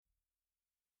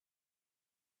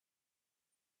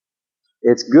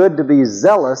It's good to be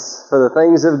zealous for the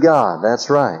things of God. That's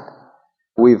right.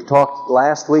 We've talked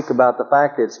last week about the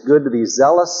fact that it's good to be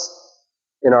zealous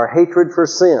in our hatred for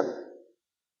sin.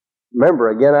 Remember,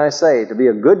 again I say, to be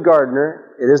a good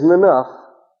gardener, it isn't enough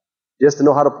just to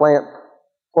know how to plant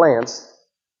plants.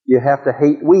 You have to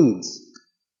hate weeds.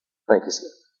 Thank you, sir.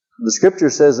 The Scripture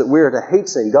says that we are to hate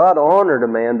sin. God honored a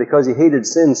man because he hated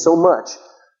sin so much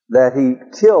that he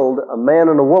killed a man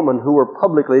and a woman who were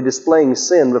publicly displaying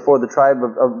sin before the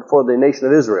before the nation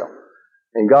of Israel.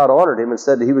 And God honored him and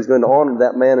said that he was going to honor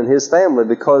that man and his family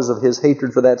because of his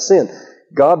hatred for that sin.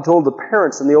 God told the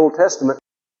parents in the Old Testament,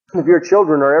 if your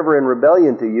children are ever in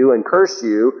rebellion to you and curse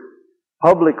you,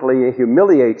 publicly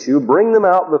humiliate you, bring them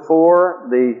out before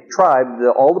the tribe,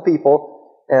 all the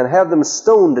people, and have them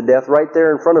stoned to death right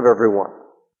there in front of everyone.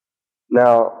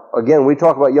 Now, again, we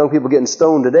talk about young people getting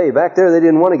stoned today. Back there, they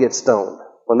didn't want to get stoned.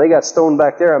 When they got stoned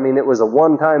back there, it was a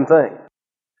one-time thing.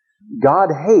 God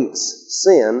hates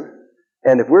sin,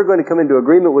 and if we're going to come into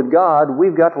agreement with God,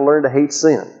 we've got to learn to hate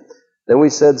sin. Then we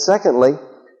said, secondly,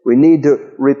 we need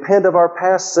to repent of our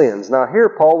past sins. Now,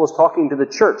 here Paul was talking to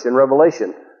the church in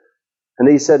Revelation,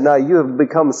 and he said, now you have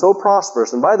become so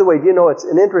prosperous. And by the way, do you know, it's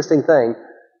an interesting thing.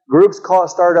 Groups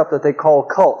start up that they call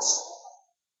cults.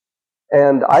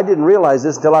 And I didn't realize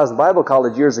this until I was in Bible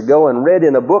college years ago and read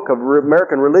in a book of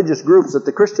American religious groups that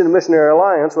the Christian Missionary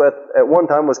Alliance at one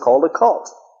time was called a cult.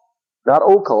 Not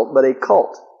occult, but a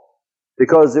cult.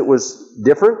 Because it was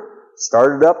different,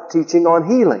 started up teaching on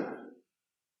healing.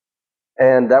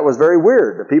 And that was very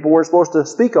weird. The people weren't supposed to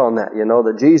speak on that,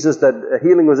 that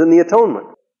healing was in the atonement.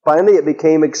 Finally, it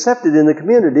became accepted in the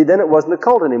community. Then it wasn't a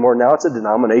cult anymore. Now it's a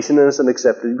denomination and it's an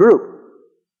accepted group.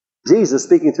 Jesus,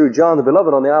 speaking through John the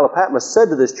Beloved on the Isle of Patmos, said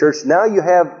to this church, now you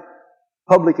have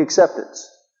public acceptance.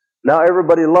 Now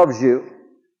everybody loves you.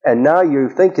 And now you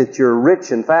think that you're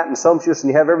rich and fat and sumptuous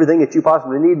and you have everything that you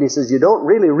possibly need. And he says, you don't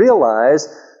really realize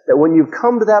that when you've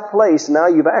come to that place, now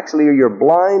you're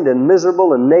blind and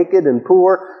miserable and naked and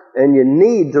poor, and you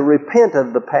need to repent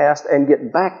of the past and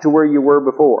get back to where you were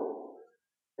before.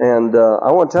 And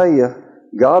I want to tell you,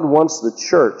 God wants the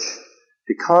church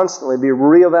to constantly be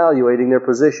reevaluating their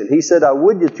position. He said, I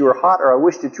would that you were hot or I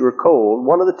wish that you were cold,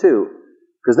 one of the two,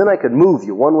 because then I could move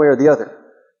you one way or the other.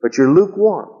 But you're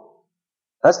lukewarm.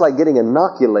 That's like getting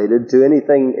inoculated to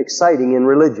anything exciting in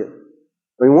religion.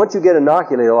 Once you get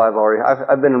inoculated,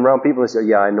 I've been around people that say,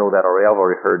 yeah, I know that already. I've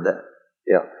already heard that.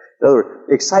 Yeah. In other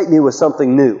words, excite me with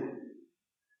something new.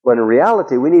 When in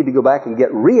reality, we need to go back and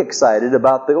get re-excited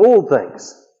about the old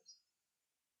things.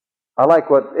 I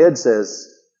like what Ed says.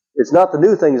 It's not the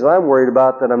new things that I'm worried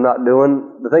about that I'm not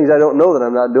doing. The things I don't know that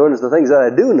I'm not doing is the things that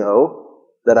I do know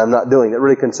that I'm not doing that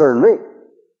really concern me.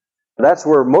 That's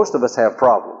where most of us have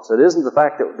problems. It isn't the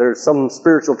fact that there's some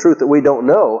spiritual truth that we don't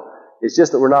know. It's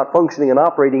just that we're not functioning and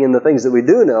operating in the things that we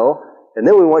do know, and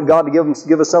then we want God to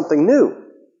give us something new.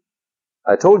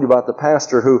 I told you about the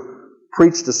pastor who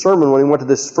preached a sermon when he went to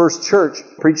this first church,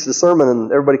 preached a sermon,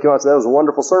 and everybody came out and said, that was a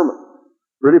wonderful sermon.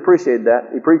 Really appreciated that.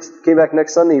 He came back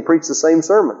next Sunday, he preached the same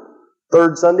sermon.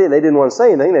 Third Sunday, and they didn't want to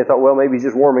say anything. They thought, well, maybe he's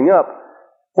just warming up.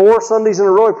 4 Sundays in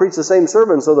a row, he preached the same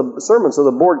sermon. So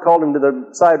the board called him to the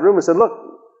side room and said, look,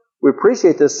 we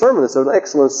appreciate this sermon. It's an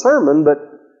excellent sermon, but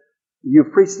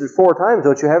you've preached it 4 times.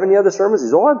 Don't you have any other sermons? He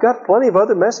says, I've got plenty of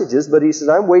other messages, but he says,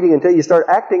 I'm waiting until you start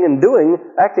acting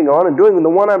on and doing the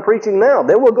one I'm preaching now.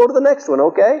 Then we'll go to the next one,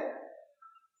 okay?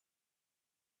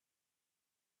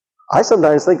 I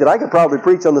sometimes think that I could probably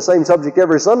preach on the same subject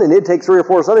every Sunday, and it'd take 3 or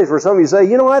 4 Sundays for some of you to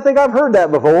say, I think I've heard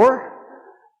that before.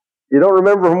 You don't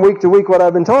remember from week to week what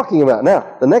I've been talking about.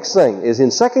 Now, the next thing is in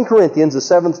 2 Corinthians, the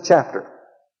 7th chapter.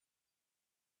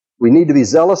 We need to be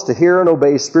zealous to hear and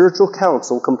obey spiritual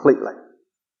counsel completely.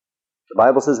 The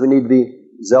Bible says we need to be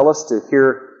zealous to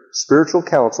hear spiritual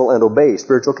counsel and obey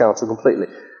spiritual counsel completely.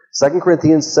 2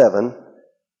 Corinthians 7,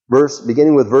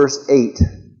 beginning with verse 8.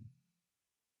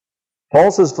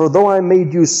 Paul says, for though I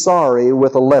made you sorry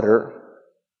with a letter,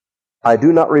 I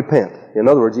do not repent. In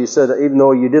other words, he said, even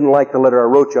though you didn't like the letter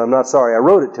I wrote you, I'm not sorry I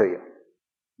wrote it to you.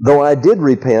 Though I did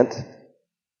repent,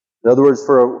 in other words,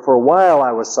 for a while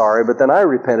I was sorry, but then I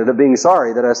repented of being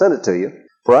sorry that I sent it to you.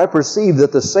 For I perceive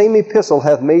that the same epistle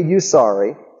hath made you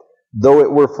sorry, though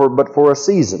it were but for a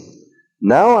season.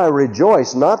 Now I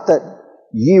rejoice, not that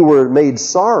ye were made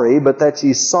sorry, but that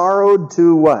ye sorrowed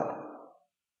to what?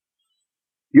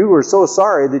 You were so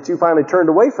sorry that you finally turned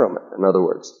away from it, in other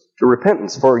words, to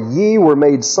repentance. For ye were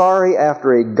made sorry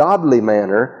after a godly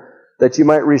manner, that ye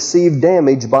might receive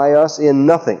damage by us in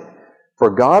nothing. For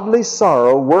godly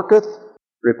sorrow worketh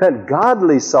repentance.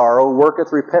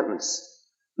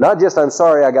 Not just, I'm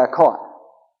sorry I got caught.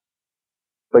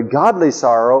 But godly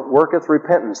sorrow worketh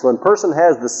repentance. When a person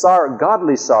has the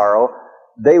godly sorrow,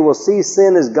 they will see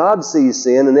sin as God sees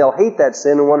sin, and they'll hate that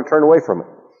sin and want to turn away from it.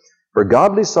 For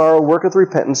godly sorrow worketh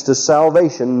repentance to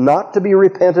salvation, not to be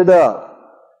repented of.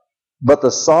 But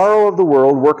the sorrow of the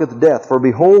world worketh death. For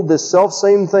behold, this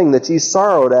selfsame thing that ye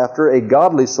sorrowed after, a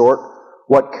godly sort,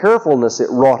 what carefulness it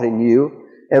wrought in you,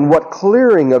 and what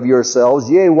clearing of yourselves,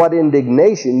 yea, what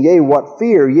indignation, yea, what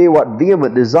fear, yea, what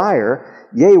vehement desire,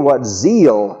 yea, what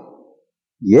zeal,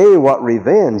 yea, what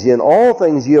revenge. In all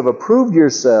things ye have approved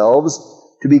yourselves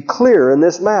to be clear in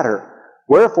this matter.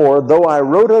 Wherefore, though I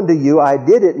wrote unto you, I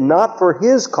did it not for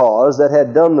his cause that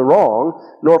had done the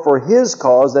wrong, nor for his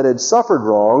cause that had suffered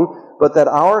wrong, but that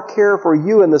our care for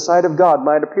you in the sight of God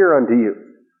might appear unto you.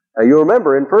 Now you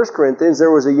remember in 1 Corinthians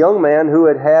there was a young man who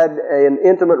had had an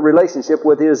intimate relationship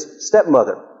with his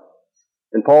stepmother.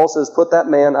 And Paul says, put that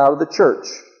man out of the church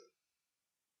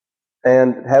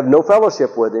and have no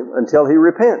fellowship with him until he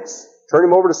repents. Turn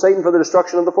him over to Satan for the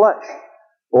destruction of the flesh.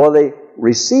 Well, they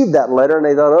received that letter and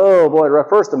they thought, oh boy, at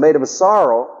first it made them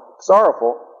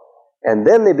sorrowful. And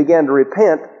then they began to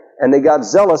repent and they got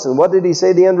zealous. And what did he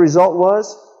say the end result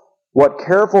was? What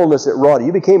carefulness it wrought.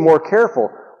 You became more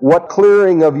careful. What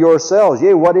clearing of yourselves.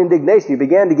 Yea, what indignation. You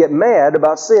began to get mad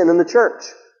about sin in the church.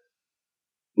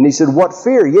 And he said, what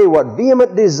fear. Yea, what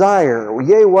vehement desire.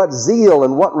 Yea, what zeal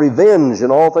and what revenge.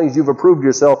 And all things you've approved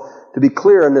yourself to be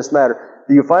clear in this matter.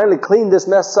 You finally cleaned this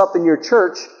mess up in your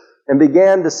church and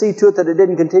began to see to it that it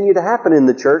didn't continue to happen in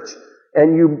the church.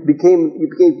 And you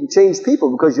became changed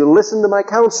people because you listened to my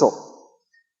counsel.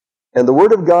 And the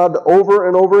Word of God over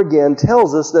and over again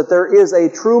tells us that there is a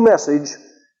true message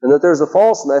and that there's a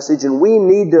false message, and we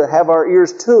need to have our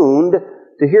ears tuned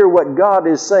to hear what God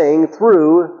is saying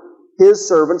through His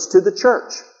servants to the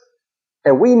church.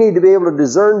 And we need to be able to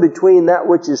discern between that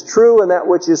which is true and that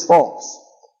which is false.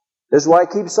 This is why I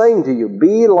keep saying to you,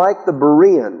 be like the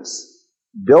Bereans.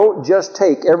 Don't just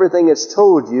take everything that's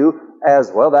told you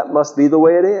as, well, that must be the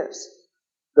way it is.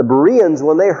 The Bereans,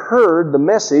 when they heard the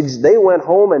message, they went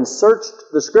home and searched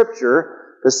the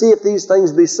Scripture to see if these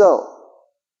things be so.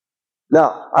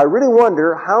 Now, I really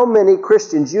wonder how many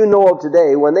Christians you know of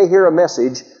today, when they hear a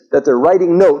message, that they're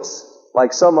writing notes,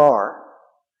 like some are,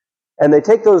 and they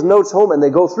take those notes home and they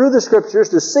go through the Scriptures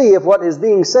to see if what is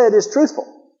being said is truthful.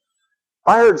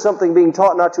 I heard something being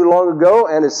taught not too long ago,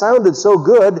 and it sounded so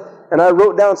good, and I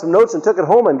wrote down some notes and took it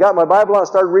home and got my Bible out and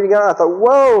started reading it. I thought,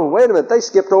 whoa, wait a minute, they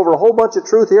skipped over a whole bunch of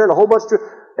truth here and a whole bunch of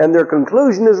truth, and their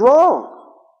conclusion is wrong.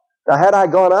 Now, had I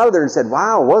gone out of there and said,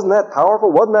 wow, wasn't that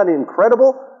powerful? Wasn't that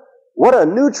incredible? What a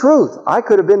new truth. I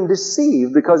could have been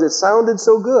deceived because it sounded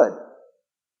so good.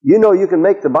 You know you can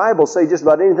make the Bible say just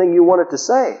about anything you want it to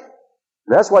say.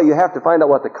 And that's why you have to find out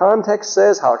what the context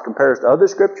says, how it compares to other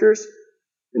Scriptures,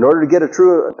 in order to get a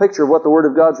true picture of what the Word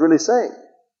of God's really saying.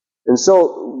 And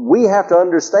so we have to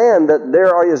understand that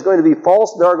there are going to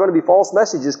be false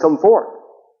messages come forth.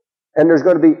 And there's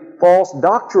going to be false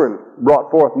doctrine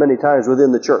brought forth many times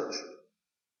within the church.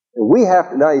 And we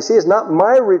have to, now you see, it's not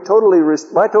my total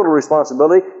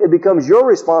responsibility. It becomes your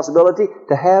responsibility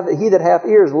to have, he that hath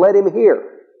ears, let him hear.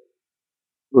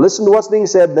 Listen to what's being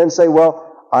said, then say,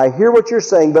 well, I hear what you're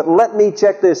saying, but let me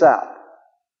check this out.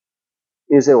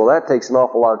 You say, well, that takes an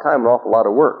awful lot of time, an awful lot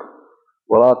of work.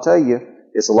 Well, I'll tell you,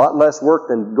 it's a lot less work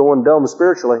than going dumb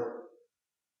spiritually.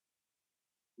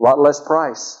 A lot less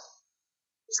price.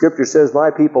 Scripture says,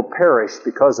 my people perish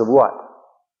because of what?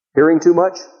 Hearing too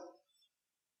much?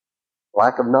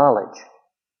 Lack of knowledge.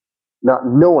 Not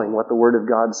knowing what the Word of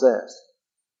God says.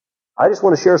 I just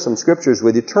want to share some scriptures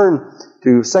with you. Turn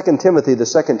to 2 Timothy, the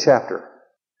 2nd chapter.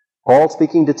 Paul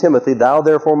speaking to Timothy, thou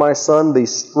therefore, my son, be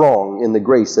strong in the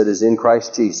grace that is in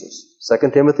Christ Jesus.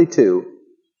 2 Timothy 2,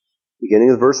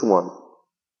 beginning with verse 1.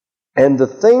 And the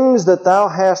things that thou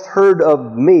hast heard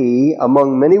of me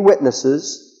among many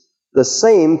witnesses, the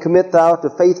same commit thou to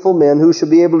faithful men who shall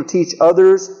be able to teach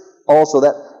others also.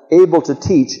 That able to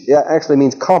teach actually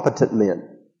means competent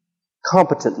men.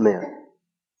 Competent men.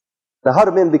 Now, how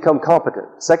do men become competent?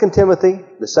 2 Timothy,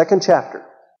 the 2nd chapter,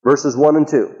 verses 1 and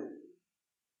 2.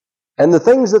 And the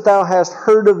things that thou hast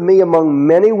heard of me among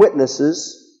many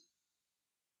witnesses,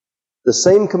 the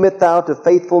same commit thou to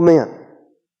faithful men,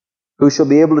 who shall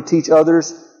be able to teach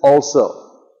others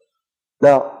also.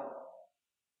 Now,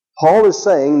 Paul is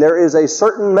saying there is a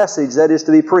certain message that is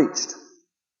to be preached.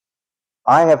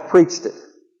 I have preached it,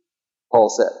 Paul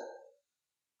said.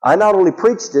 I not only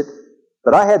preached it,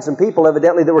 but I had some people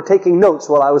evidently that were taking notes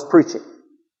while I was preaching.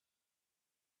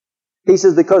 He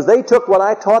says, because they took what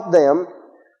I taught them,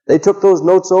 they took those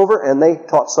notes over and they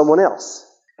taught someone else.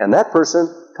 And that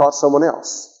person taught someone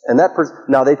else. And that person,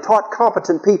 now they taught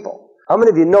competent people. How many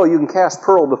of you know you can cast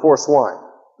pearl before swine,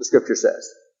 the Scripture says?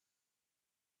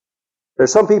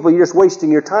 There's some people you're just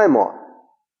wasting your time on.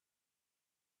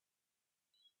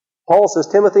 Paul says,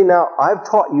 Timothy, now I've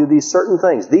taught you these certain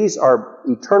things. These are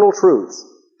eternal truths.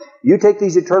 You take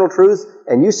these eternal truths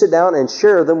and you sit down and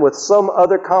share them with some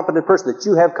other competent person that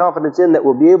you have confidence in that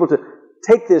will be able to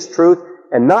take this truth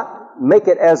and not make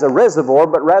it as a reservoir,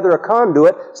 but rather a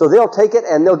conduit, so they'll take it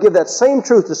and they'll give that same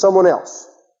truth to someone else.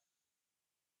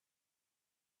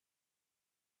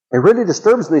 It really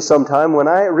disturbs me sometimes when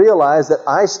I realize that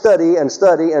I study and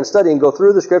study and study and go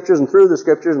through the Scriptures and through the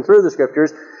Scriptures and through the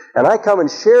Scriptures, and I come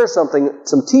and share something,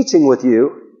 some teaching with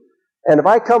you, and if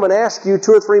I come and ask you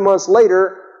 2 or 3 months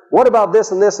later, what about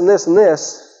this and this and this and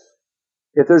this?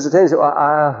 If there's a tendency,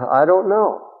 I don't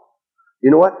know.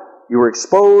 You know what? You were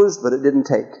exposed, but it didn't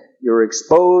take. You were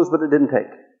exposed, but it didn't take.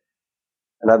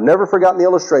 And I've never forgotten the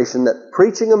illustration that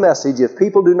preaching a message, if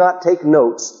people do not take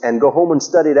notes and go home and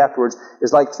study it afterwards,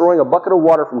 is like throwing a bucket of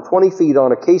water from 20 feet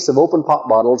on a case of open pop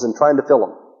bottles and trying to fill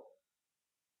them.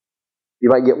 You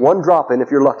might get one drop in if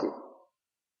you're lucky.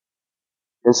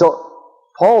 And so,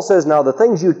 Paul says, now the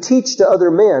things you teach to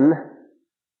other men,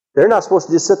 they're not supposed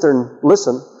to just sit there and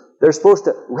listen. They're supposed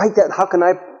to write that. How can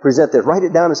I present this? Write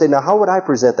it down and say, now how would I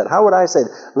present that? How would I say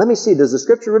that? Let me see. Does the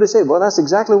Scripture really say, well, that's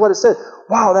exactly what it says.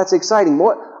 Wow, that's exciting.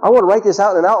 I want to write this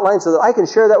out in an outline so that I can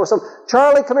share that with some.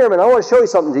 Charlie, come here, man. I want to show you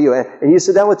something to you. And you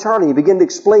sit down with Charlie and you begin to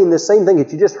explain the same thing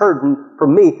that you just heard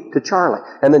from me to Charlie.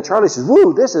 And then Charlie says,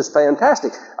 woo, this is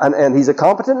fantastic. And he's a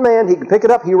competent man. He can pick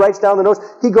it up. He writes down the notes.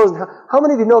 He goes, how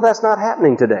many of you know that's not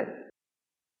happening today?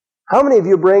 How many of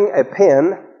you bring a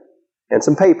pen and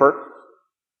some paper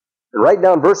and write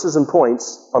down verses and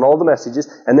points on all the messages,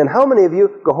 and then how many of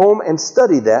you go home and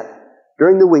study that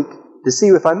during the week to see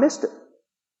if I missed it?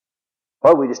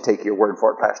 Well, we just take your word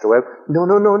for it, Pastor Webb. No,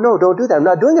 don't do that. I'm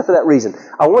not doing it for that reason.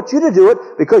 I want you to do it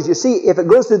because, you see, if it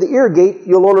goes through the ear gate,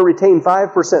 you'll only retain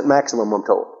 5% maximum, I'm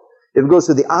told. If it goes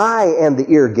through the eye and the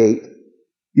ear gate,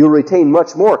 you'll retain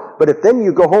much more. But if then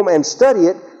you go home and study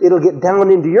it, it'll get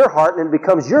down into your heart and it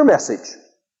becomes your message.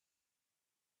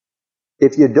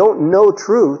 If you don't know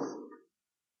truth,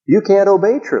 you can't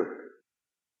obey truth.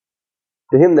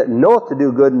 To him that knoweth to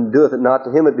do good and doeth it not,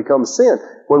 to him it becomes sin.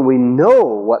 When we know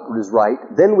what is right,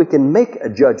 then we can make a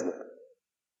judgment.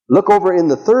 Look over in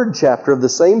the 3rd chapter of the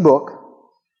same book,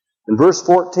 in verse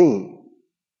 14.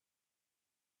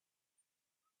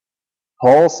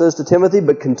 Paul says to Timothy,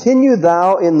 but continue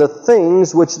thou in the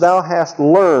things which thou hast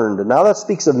learned. Now that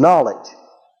speaks of knowledge.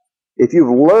 If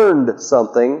you've learned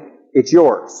something, it's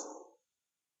yours.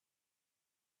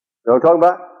 You know what I'm talking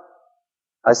about?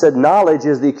 I said knowledge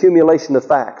is the accumulation of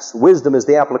facts. Wisdom is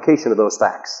the application of those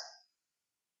facts.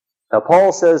 Now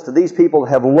Paul says to these people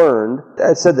have learned,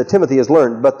 I said that Timothy has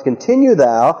learned, but continue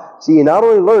thou. See, he not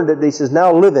only learned it, he says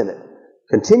now live in it.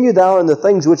 Continue thou in the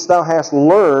things which thou hast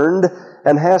learned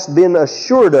and hast been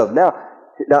assured of. Now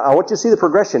I want you to see the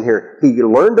progression here. He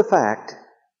learned a fact,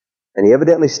 and he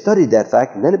evidently studied that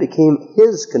fact, and then it became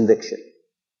his conviction.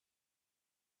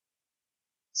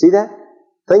 See that?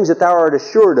 Things that thou art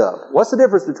assured of. What's the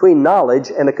difference between knowledge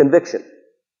and a conviction?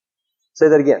 Say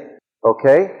that again.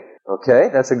 Okay,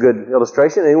 that's a good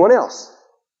illustration. Anyone else?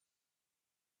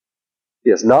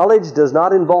 Yes, knowledge does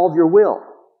not involve your will.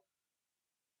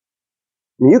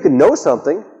 You can know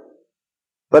something,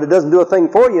 but it doesn't do a thing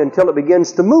for you until it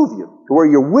begins to move you, to where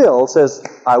your will says,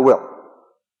 I will.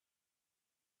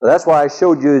 That's why I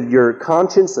showed you your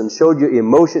conscience and showed you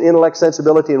emotion, intellect,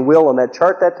 sensibility, and will on that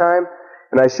chart that time.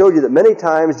 And I showed you that many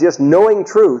times just knowing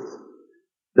truth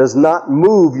does not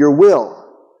move your will.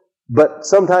 But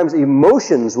sometimes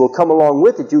emotions will come along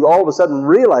with it. You all of a sudden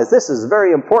realize this is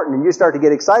very important and you start to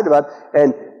get excited about it,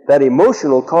 and that emotion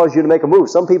will cause you to make a move.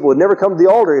 Some people would never come to the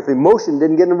altar if emotion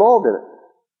didn't get involved in it.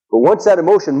 But once that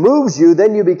emotion moves you,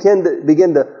 then you begin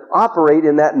to operate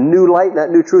in that new light and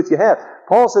that new truth you have.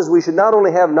 Paul says we should not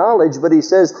only have knowledge, but he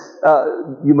says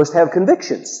you must have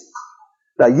convictions.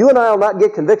 Now, you and I will not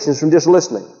get convictions from just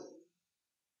listening.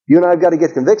 You and I have got to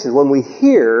get convictions when we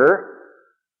hear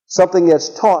something that's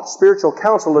taught, spiritual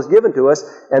counsel is given to us,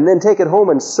 and then take it home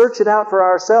and search it out for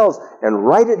ourselves and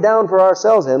write it down for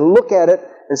ourselves and look at it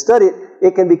and study it.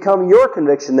 It can become your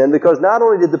conviction then, because not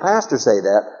only did the pastor say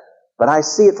that, but I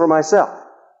see it for myself.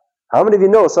 How many of you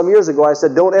know, some years ago I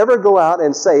said, don't ever go out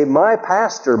and say, my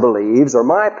pastor believes or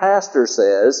my pastor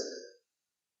says.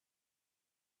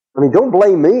 I mean, don't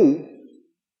blame me.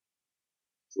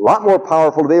 It's a lot more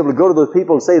powerful to be able to go to those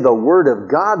people and say, the Word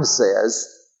of God says.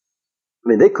 I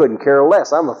mean, they couldn't care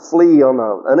less. I'm a flea on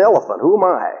an elephant. Who am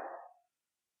I?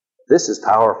 This is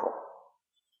powerful.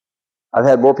 I've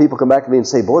had more people come back to me and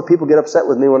say, boy, people get upset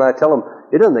with me when I tell them,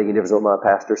 It doesn't make any difference what my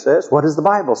pastor says. What does the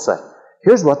Bible say?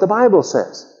 Here's what the Bible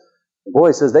says. The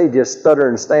boy says they just stutter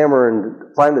and stammer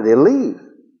and finally they leave.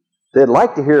 They'd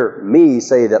like to hear me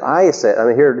say that I said,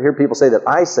 hear people say that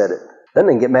I said it. Then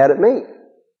they can get mad at me.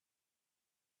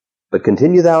 But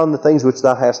continue thou in the things which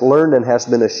thou hast learned and hast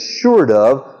been assured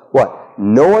of, what?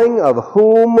 Knowing of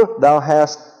whom thou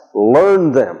hast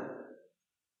learned them.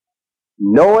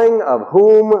 Knowing of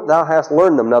whom thou hast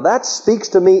learned them. Now that speaks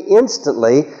to me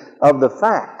instantly of the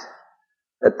fact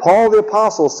that Paul the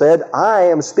Apostle said, I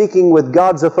am speaking with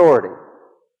God's authority.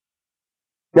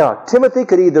 Now, Timothy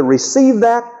could either receive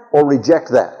that or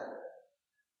reject that.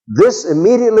 This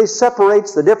immediately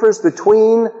separates the difference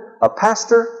between a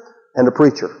pastor and a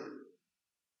preacher.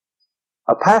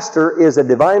 A pastor is a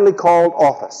divinely called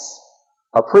office.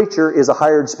 A preacher is a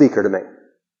hired speaker to me.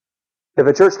 If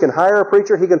a church can hire a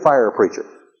preacher, he can fire a preacher.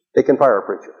 They can fire a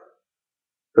preacher.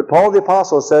 But Paul the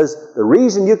Apostle says, the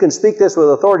reason you can speak this with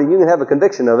authority, you can have a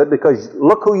conviction of it, because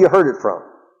look who you heard it from.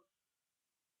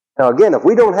 Now again, if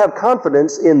we don't have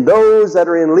confidence in those that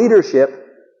are in leadership,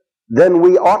 then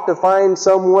we ought to find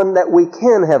someone that we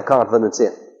can have confidence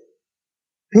in.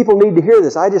 People need to hear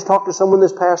this. I just talked to someone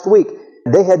this past week.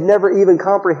 They had never even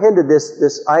comprehended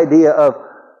this idea of,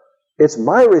 it's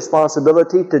my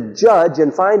responsibility to judge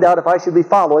and find out if I should be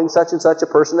following such and such a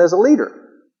person as a leader.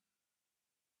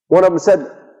 One of them said,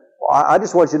 I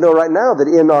just want you to know right now that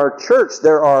in our church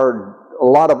there are a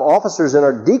lot of officers and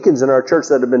our deacons in our church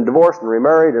that have been divorced and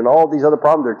remarried and all these other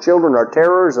problems. Their children are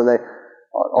terrors, and they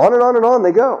on and on and on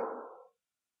they go.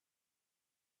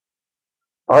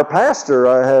 Our pastor,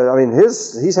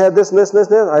 he's had this and this and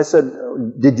this and this. I said,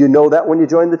 did you know that when you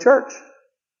joined the church?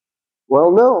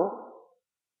 Well, no.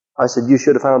 I said, you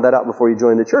should have found that out before you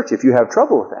joined the church if you have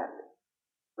trouble with that.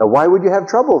 Now, why would you have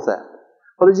trouble with that?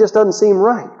 Well, it just doesn't seem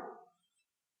right.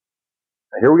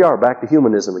 Now, here we are, back to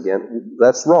humanism again.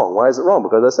 That's wrong. Why is it wrong?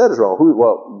 Because I said it's wrong.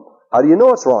 Well, how do you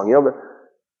know it's wrong?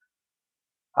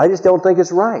 I just don't think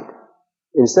it's right.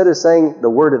 Instead of saying the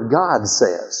Word of God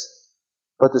says,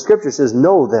 but the Scripture says,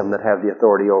 know them that have the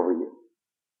authority over you.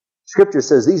 Scripture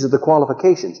says these are the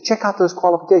qualifications. Check out those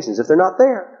qualifications. If they're not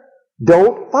there,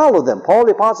 don't follow them. Paul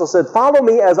the Apostle said, follow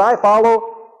me as I follow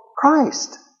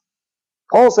Christ.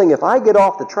 Paul's saying, if I get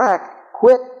off the track,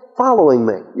 quit following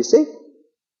me. You see?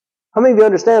 How many of you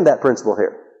understand that principle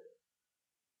here?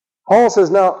 Paul says,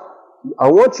 now, I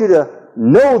want you to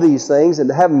know these things and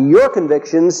to have them your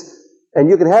convictions, and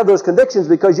you can have those convictions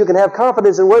because you can have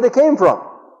confidence in where they came from.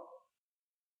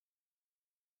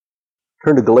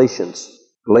 Turn to Galatians.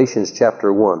 Galatians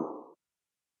chapter 1,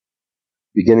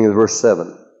 beginning with verse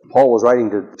 7. Paul was writing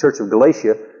to the church of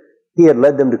Galatia. He had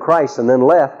led them to Christ and then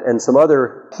left, and some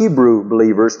other Hebrew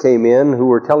believers came in who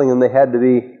were telling them they had to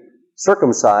be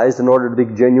circumcised in order to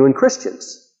be genuine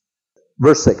Christians.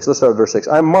 Verse 6, let's start with verse 6.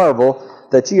 I marvel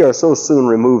that ye are so soon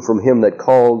removed from him that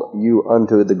called you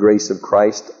unto the grace of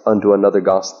Christ unto another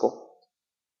gospel,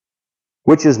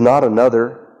 which is not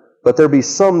another, but there be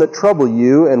some that trouble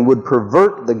you and would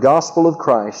pervert the gospel of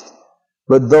Christ.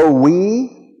 But though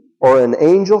we or an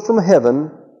angel from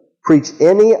heaven preach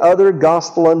any other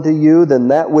gospel unto you than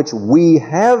that which we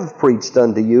have preached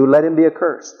unto you, let him be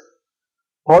accursed.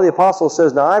 Paul the Apostle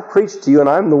says, now I preached to you, and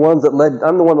I'm the one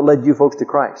that led you folks to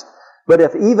Christ. But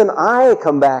if even I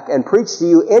come back and preach to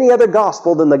you any other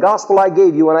gospel than the gospel I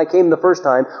gave you when I came the first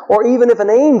time, or even if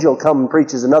an angel comes and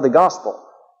preaches another gospel,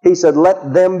 he said,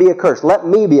 let them be accursed. Let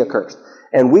me be accursed.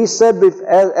 And we said,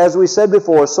 as we said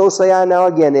before, so say I now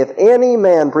again, if any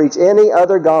man preach any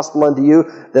other gospel unto you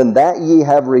than that ye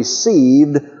have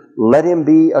received, let him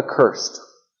be accursed.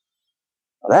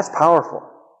 Now, that's powerful.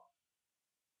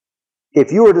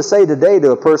 If you were to say today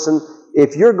to a person,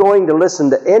 if you're going to listen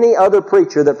to any other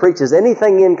preacher that preaches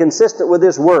anything inconsistent with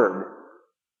this word,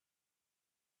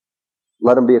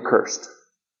 let him be accursed.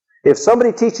 If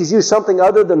somebody teaches you something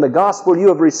other than the gospel you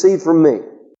have received from me,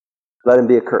 let him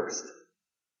be accursed.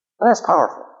 That's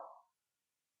powerful.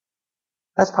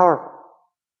 That's powerful.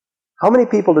 How many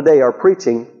people today are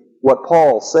preaching what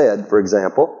Paul said, for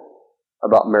example,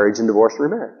 about marriage and divorce and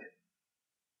remarriage?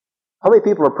 How many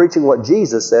people are preaching what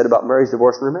Jesus said about marriage,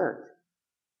 divorce, and remarriage?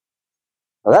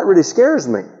 Now that really scares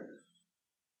me.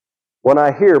 When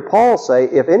I hear Paul say,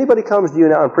 if anybody comes to you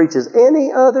now and preaches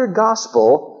any other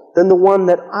gospel than the one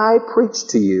that I preach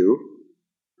to you,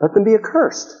 let them be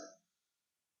accursed.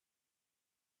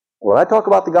 When I talk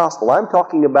about the gospel, I'm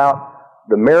talking about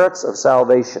the merits of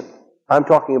salvation. I'm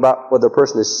talking about whether a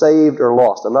person is saved or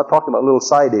lost. I'm not talking about little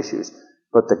side issues,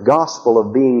 but the gospel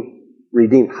of being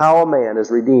redeemed, how a man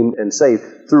is redeemed and saved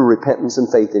through repentance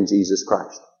and faith in Jesus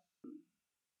Christ.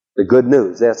 The good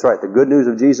news, that's right, the good news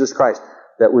of Jesus Christ,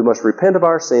 that we must repent of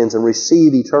our sins and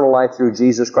receive eternal life through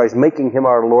Jesus Christ, making Him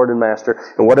our Lord and Master.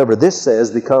 And whatever this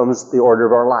says becomes the order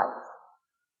of our life.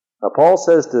 Now, Paul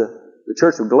says to the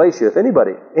church of Galatia, if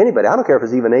anybody, I don't care if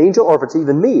it's even an angel or if it's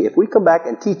even me, if we come back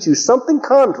and teach you something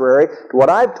contrary to what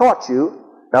I've taught you.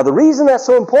 Now, the reason that's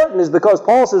so important is because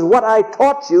Paul says, what I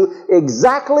taught you,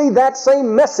 exactly that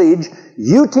same message,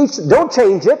 you teach. Don't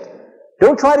change it.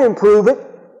 Don't try to improve it.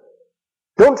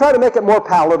 Don't try to make it more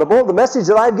palatable. The message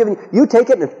that I've given you, you take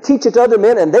it and teach it to other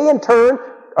men, and they in turn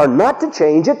are not to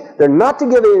change it. They're not to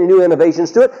give any new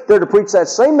innovations to it. They're to preach that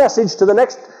same message to the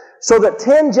next, so that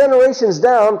 10 generations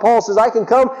down, Paul says, I can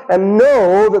come and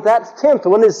know that that 10th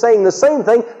one is saying the same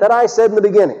thing that I said in the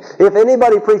beginning. If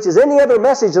anybody preaches any other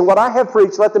message than what I have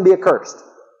preached, let them be accursed.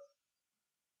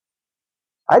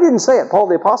 I didn't say it. Paul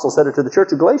the Apostle said it to the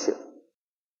church of Galatia.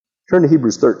 Turn to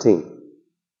Hebrews 13.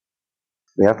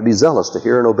 We have to be zealous to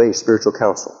hear and obey spiritual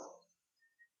counsel.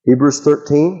 Hebrews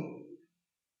 13,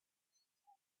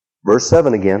 verse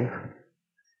 7 again.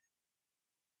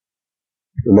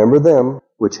 Remember them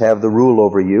which have the rule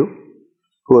over you,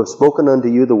 who have spoken unto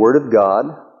you the word of God.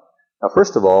 Now,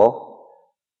 first of all,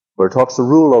 where it talks the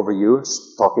rule over you,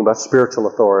 it's talking about spiritual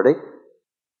authority.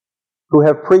 Who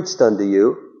have preached unto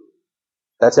you.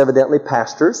 That's evidently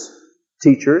pastors,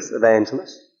 teachers,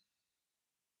 evangelists,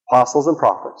 apostles, and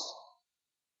prophets.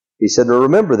 He said to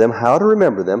remember them, how to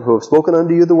remember them, who have spoken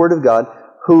unto you the word of God,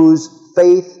 whose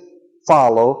faith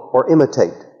follow or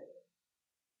imitate.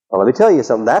 Now, let me tell you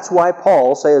something. That's why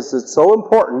Paul says it's so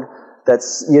important that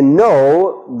you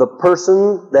know the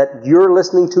person that you're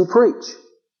listening to preach.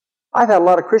 I've had a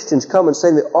lot of Christians come and say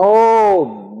to me,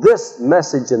 oh, this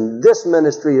message and this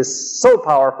ministry is so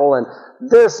powerful and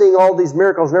they're seeing all these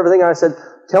miracles and everything. I said,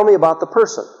 tell me about the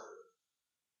person.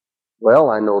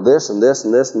 Well, I know this and this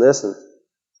and this and this. And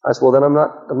I said, well, then I'm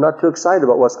not too excited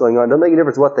about what's going on. It doesn't make a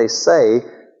difference what they say.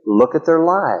 Look at their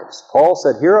lives. Paul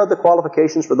said, here are the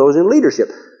qualifications for those in leadership.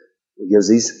 He gives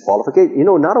these qualifications. You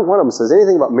know, not a one of them says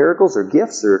anything about miracles or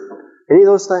gifts or any of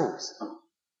those things.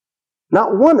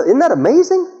 Not one. Isn't that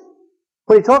amazing?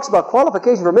 When he talks about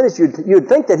qualification for ministry, you'd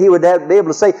think that he would be able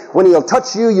to say, when he'll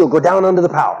touch you, you'll go down under the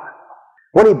power.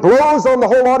 When he blows on the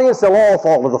whole audience, they'll all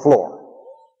fall to the floor.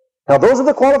 Now, those are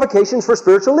the qualifications for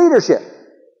spiritual leadership.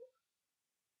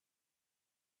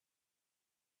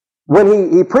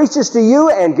 When he preaches to you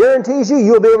and guarantees you,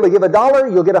 you'll be able to give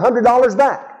 $1, you'll get $100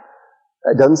 back.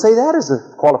 It doesn't say that as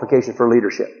a qualification for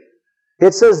leadership.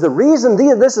 It says the reason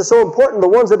this is so important, the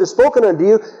ones that have spoken unto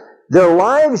you, their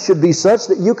lives should be such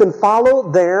that you can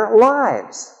follow their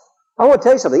lives. I want to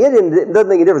tell you something. It doesn't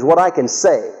make any difference what I can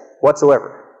say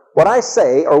whatsoever. What I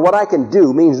say or what I can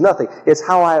do means nothing. It's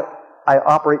how I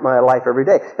operate my life every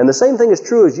day. And the same thing is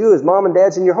true as you as mom and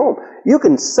dads in your home. You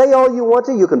can say all you want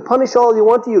to, you can punish all you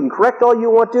want to, you can correct all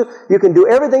you want to, you can do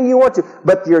everything you want to,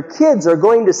 but your kids are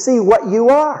going to see what you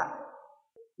are.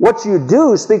 What you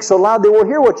do speaks so loud they won't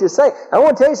hear what you say. I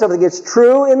want to tell you something. It's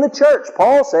true in the church.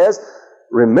 Paul says,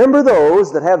 remember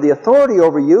those that have the authority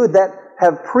over you, that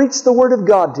have preached the word of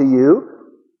God to you,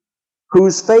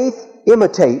 whose faith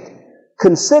imitate,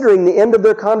 considering the end of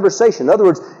their conversation. In other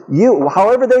words, you,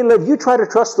 however they live, you try to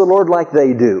trust the Lord like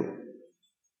they do.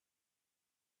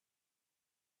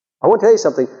 I want to tell you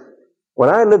something. When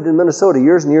I lived in Minnesota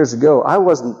years and years ago, I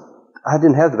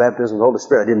didn't have the baptism of the Holy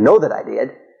Spirit. I didn't know that I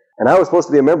did. And I was supposed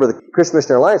to be a member of the Christian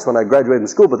Missionary Alliance when I graduated from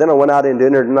school, but then I went out into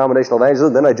interdenominational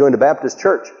evangelism, then I joined a Baptist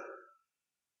church.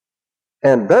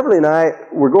 And Beverly and I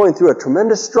were going through a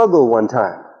tremendous struggle one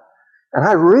time. And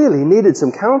I really needed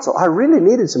some counsel. I really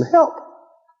needed some help.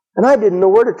 And I didn't know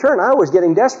where to turn. I was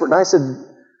getting desperate. And I said,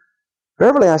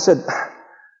 Beverly,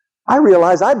 I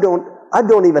realize I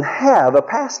don't even have a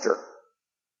pastor.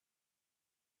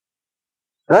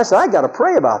 And I said, I got to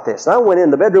pray about this. And I went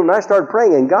in the bedroom and I started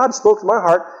praying, and God spoke to my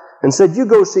heart and said, you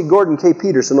go see Gordon K.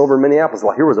 Peterson over in Minneapolis.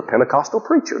 Well, here was a Pentecostal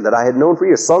preacher that I had known for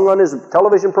years, sung on his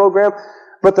television program.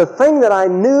 But the thing that I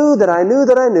knew,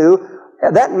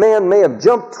 that man may have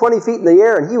jumped 20 feet in the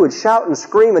air and he would shout and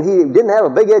scream, and he didn't have a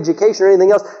big education or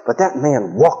anything else, but that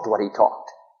man walked what he taught.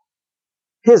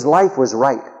 His life was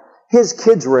right. His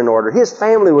kids were in order. His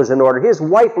family was in order. His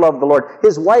wife loved the Lord.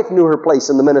 His wife knew her place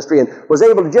in the ministry and was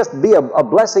able to just be a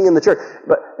blessing in the church.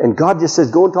 And God just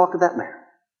says, go and talk to that man.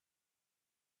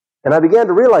 And I began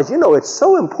to realize, it's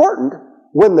so important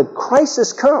when the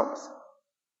crisis comes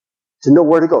to know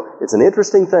where to go. It's an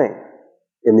interesting thing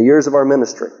in the years of our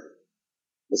ministry.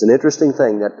 It's an interesting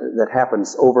thing that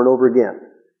happens over and over again.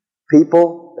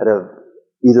 People that have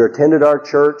either attended our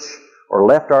church or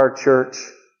left our church,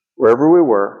 wherever we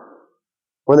were,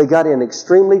 when they got in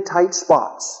extremely tight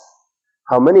spots,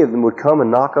 how many of them would come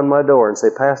and knock on my door and say,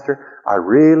 Pastor, I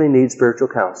really need spiritual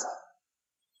counsel.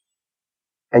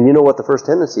 And you know what the first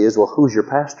tendency is? Well, who's your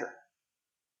pastor?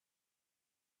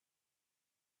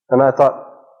 And I thought,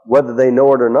 whether they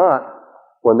know it or not,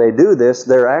 when they do this,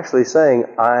 they're actually saying,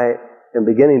 I am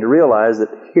beginning to realize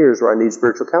that here's where I need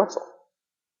spiritual counsel.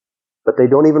 But they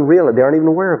don't even realize, they aren't even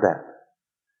aware of that.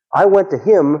 I went to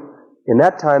him in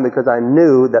that time because I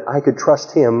knew that I could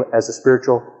trust him as a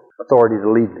spiritual authority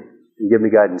to lead me and give me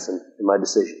guidance in my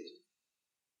decisions.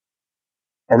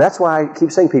 And that's why I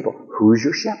keep saying to people, who's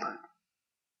your shepherd?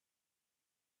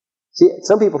 See,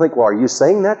 some people think, well, are you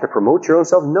saying that to promote your own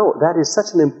self? No, that is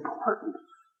such an important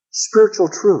spiritual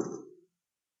truth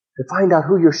to find out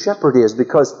who your shepherd is,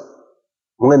 because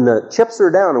when the chips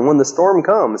are down and when the storm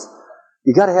comes,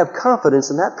 you got to have confidence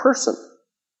in that person.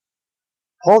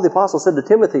 Paul the Apostle said to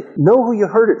Timothy, know who you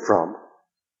heard it from,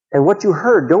 and what you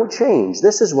heard, don't change.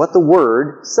 This is what the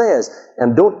Word says.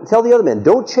 And don't tell the other men,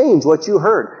 don't change what you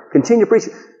heard. Continue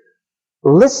preaching.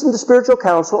 Listen to spiritual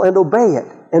counsel and obey it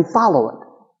and follow it.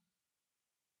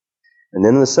 And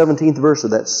then in the 17th verse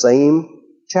of that same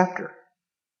chapter,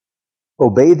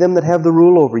 obey them that have the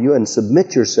rule over you and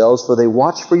submit yourselves, for they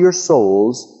watch for your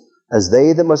souls as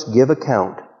they that must give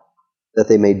account, that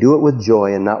they may do it with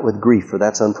joy and not with grief, for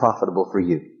that's unprofitable for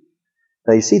you.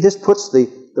 Now you see, this puts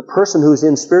the person who's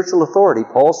in spiritual authority.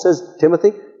 Paul says,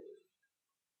 Timothy,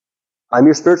 I'm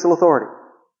your spiritual authority.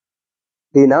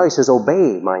 Now he says,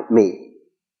 obey me.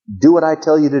 Do what I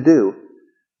tell you to do,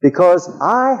 because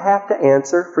I have to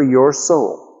answer for your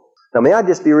soul. Now may I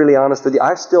just be really honest with you?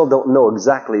 I still don't know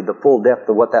exactly the full depth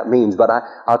of what that means, but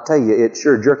I'll tell you, it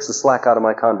sure jerks the slack out of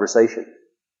my conversation.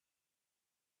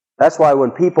 That's why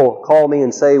when people call me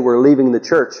and say we're leaving the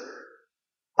church,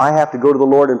 I have to go to the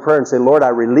Lord in prayer and say, Lord, I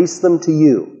release them to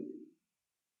you.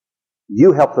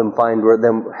 You help them find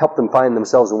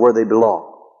themselves and where they belong.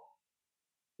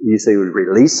 You say,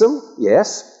 release them?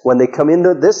 Yes. When they come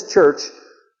into this church,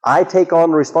 I take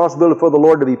on the responsibility for the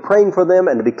Lord to be praying for them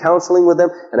and to be counseling with them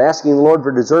and asking the Lord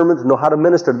for discernment to know how to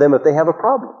minister to them if they have a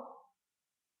problem.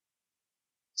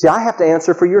 See, I have to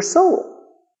answer for your soul.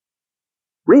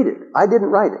 Read it. I didn't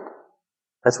write it.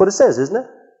 That's what it says, isn't it?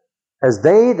 As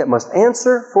they that must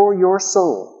answer for your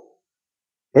soul.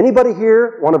 Anybody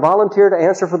here want to volunteer to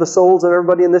answer for the souls of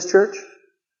everybody in this church? You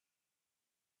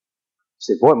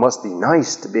say, boy, it must be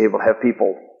nice to be able to have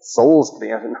souls to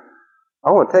be answered. I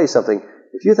want to tell you something.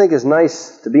 If you think it's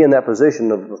nice to be in that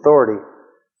position of authority,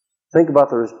 think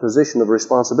about the position of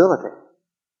responsibility.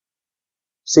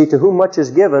 See, to whom much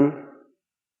is given,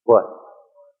 what?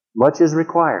 Much is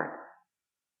required.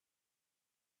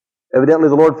 Evidently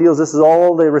the Lord feels this is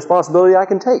all the responsibility I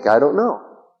can take. I don't know.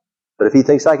 But if He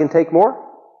thinks I can take more,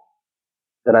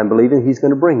 then I'm believing He's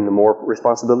going to bring the more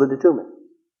responsibility to me.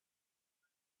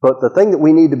 But the thing that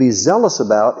we need to be zealous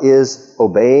about is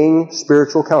obeying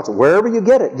spiritual counsel. Wherever you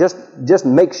get it, just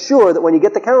make sure that when you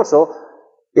get the counsel,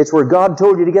 it's where God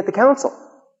told you to get the counsel.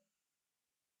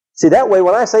 See, that way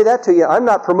when I say that to you, I'm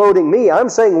not promoting me. I'm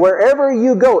saying wherever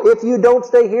you go, if you don't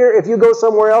stay here, if you go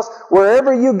somewhere else,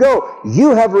 wherever you go,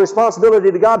 you have a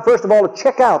responsibility to God, first of all, to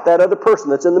check out that other person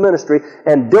that's in the ministry,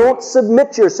 and don't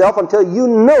submit yourself until you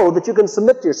know that you can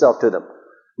submit yourself to them.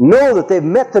 Know that they've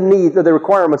met the needs or the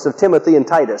requirements of Timothy and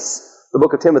Titus, the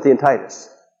book of Timothy and Titus.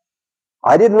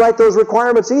 I didn't write those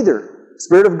requirements either. The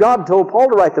Spirit of God told Paul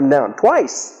to write them down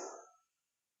twice.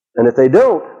 And if they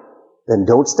don't, then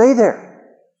don't stay there.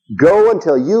 Go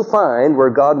until you find where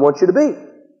God wants you to be.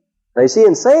 Now you see,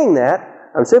 in saying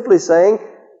that, I'm simply saying,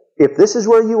 if this is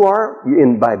where you are,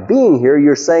 by being here,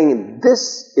 you're saying,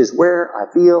 this is where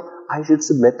I feel I should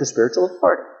submit to spiritual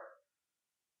authority.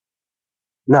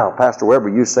 Now, Pastor Weber,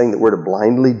 you saying that we're to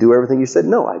blindly do everything you said?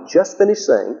 No, I just finished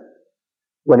saying,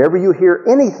 whenever you hear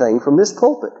anything from this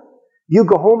pulpit, you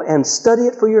go home and study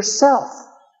it for yourself.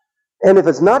 And if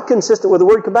it's not consistent with the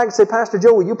Word, come back and say, Pastor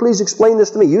Joe, will you please explain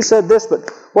this to me? You said this,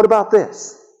 but what about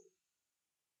this?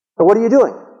 So what are you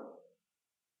doing?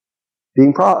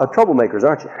 Being troublemakers,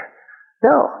 aren't you?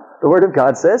 No. The Word of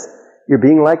God says you're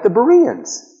being like the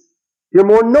Bereans. You're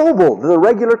more noble than the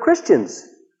regular Christians.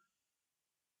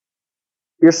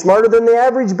 You're smarter than the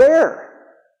average bear.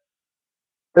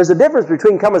 There's a difference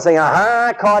between coming and saying, aha,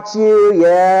 I caught you.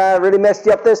 Yeah, I really messed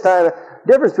you up this time.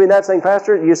 Difference between that and saying,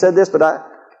 Pastor, you said this, but I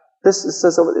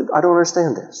don't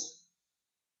understand this.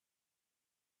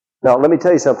 Now, let me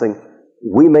tell you something.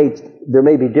 There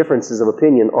may be differences of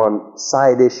opinion on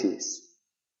side issues.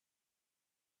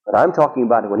 But I'm talking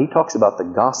about, when he talks about the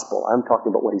gospel, I'm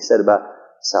talking about what he said about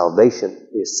salvation,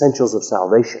 the essentials of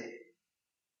salvation.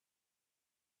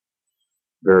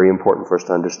 Very important for us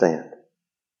to understand.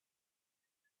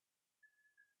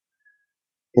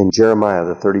 In Jeremiah,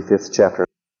 the 35th chapter,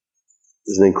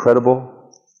 There's an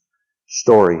incredible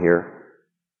story here.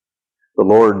 The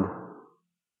Lord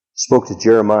spoke to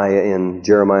Jeremiah in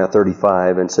Jeremiah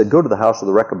 35 and said, "Go to the house of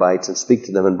the Rechabites and speak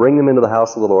to them and bring them into the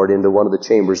house of the Lord, into one of the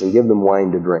chambers, and give them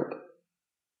wine to drink."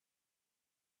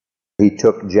 He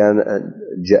took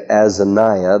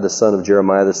Jaazaniah, the son of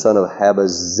Jeremiah, the son of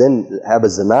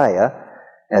Habazziniah,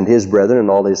 and his brethren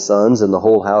and all his sons and the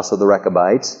whole house of the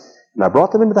Rechabites. And I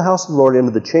brought them into the house of the Lord,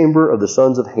 into the chamber of the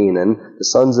sons of Hanan, the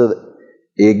sons of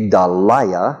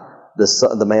Igdaliah,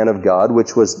 the man of God,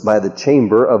 which was by the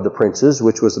chamber of the princes,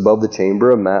 which was above the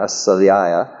chamber of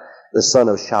Maaseiah, the son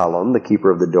of Shallum, the keeper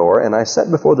of the door. And I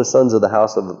set before the sons of the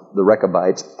house of the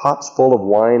Rechabites pots full of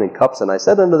wine and cups, and I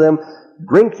said unto them,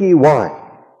 "Drink ye wine."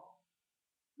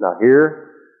 Now here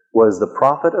was the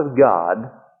prophet of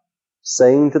God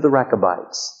saying to the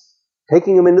Rechabites,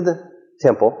 taking them into the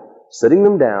temple, sitting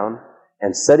them down,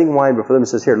 and setting wine before them, and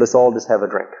says, "Here, let's all just have a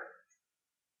drink."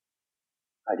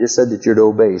 I just said that you're to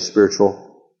obey spiritual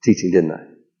teaching, didn't I?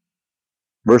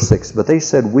 Verse 6, "But they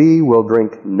said, We will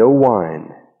drink no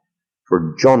wine,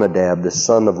 for Jonadab, the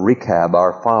son of Rechab,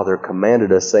 our father,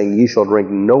 commanded us, saying, Ye shall drink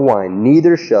no wine,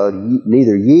 neither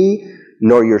ye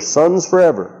nor your sons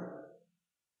forever."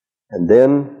 And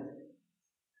then,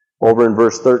 over in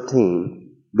verse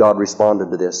 13, God responded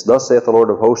to this. "Thus saith the Lord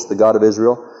of hosts, the God of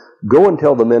Israel, Go and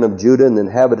tell the men of Judah and the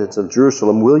inhabitants of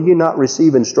Jerusalem, Will ye not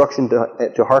receive instruction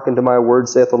to hearken to my word,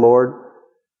 saith the Lord?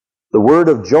 The word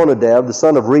of Jonadab, the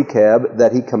son of Rechab,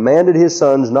 that he commanded his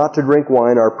sons not to drink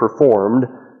wine, are performed.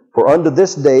 For unto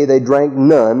this day they drank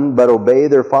none, but obey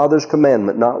their father's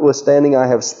commandment. Notwithstanding I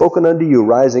have spoken unto you,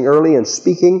 rising early and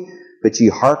speaking, but ye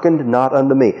hearkened not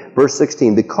unto me." Verse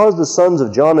 16, "Because the sons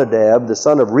of Jonadab, the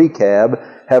son of Rechab,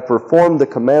 have performed the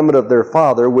commandment of their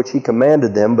father, which he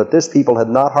commanded them, but this people had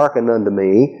not hearkened unto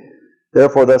me.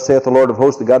 Therefore thus saith the Lord of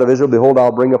hosts, the God of Israel, Behold,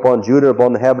 I'll bring upon Judah,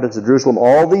 upon the inhabitants of Jerusalem,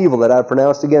 all the evil that I have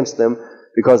pronounced against them,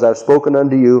 because I have spoken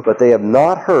unto you, but they have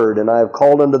not heard, and I have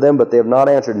called unto them, but they have not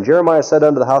answered. And Jeremiah said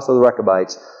unto the house of the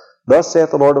Rechabites, Thus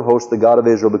saith the Lord of hosts, the God of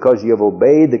Israel, because ye have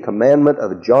obeyed the commandment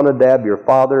of Jonadab your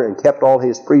father, and kept all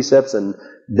his precepts, and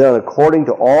done according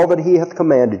to all that he hath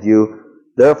commanded you,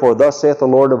 therefore thus saith the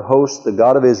Lord of hosts, the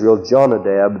God of Israel,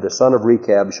 Jonadab, the son of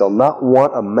Rechab, shall not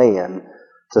want a man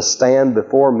to stand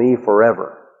before me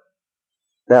forever."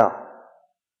 Now,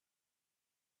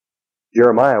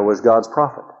 Jeremiah was God's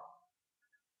prophet.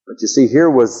 But you see,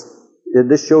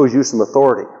 this shows you some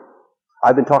authority.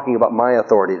 I've been talking about my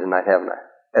authority tonight, haven't I?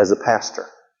 As a pastor.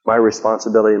 My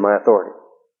responsibility and my authority.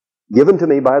 Given to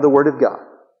me by the Word of God.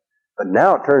 But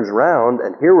now it turns around,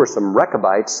 and here were some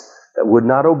Rechabites that would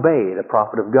not obey the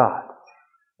prophet of God.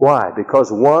 Why? Because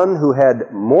one who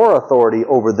had more authority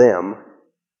over them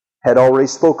had already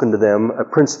spoken to them a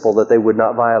principle that they would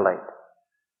not violate.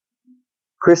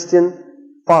 Christian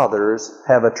fathers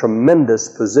have a tremendous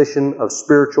position of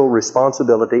spiritual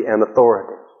responsibility and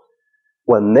authority.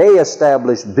 When they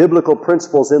establish biblical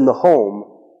principles in the home,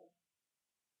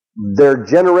 their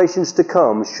generations to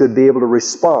come should be able to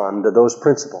respond to those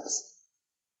principles.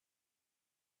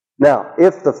 Now,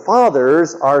 if the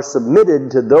fathers are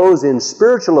submitted to those in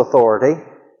spiritual authority,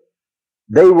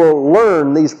 they will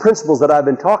learn these principles that I've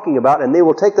been talking about, and they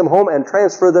will take them home and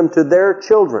transfer them to their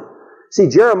children. See,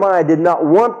 Jeremiah did not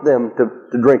want them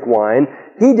to drink wine.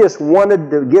 He just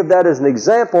wanted to give that as an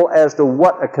example as to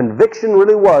what a conviction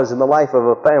really was in the life of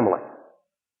a family.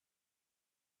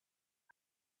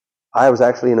 I was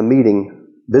actually in a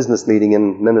business meeting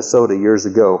in Minnesota years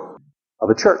ago of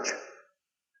a church.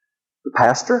 The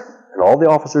pastor and all the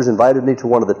officers invited me to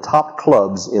one of the top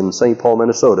clubs in St. Paul,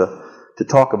 Minnesota, to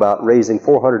talk about raising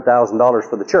 $400,000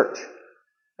 for the church.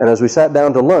 And as we sat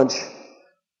down to lunch,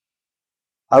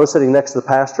 I was sitting next to the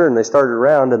pastor, and they started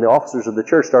around, and the officers of the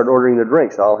church started ordering the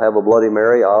drinks. I'll have a Bloody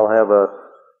Mary, I'll have a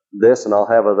this, and I'll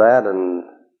have a that, and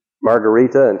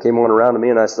margarita, and came on around to me,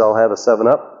 and I said, I'll have a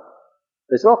 7-Up.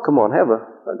 They said, oh, come on, have a...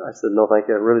 I said, no, thank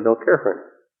you, I really don't care for it.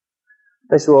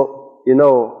 They said, well, you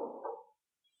know,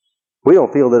 we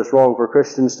don't feel that it's wrong for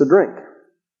Christians to drink.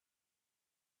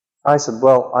 I said,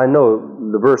 well, I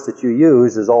know the verse that you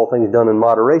use is all things done in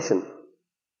moderation.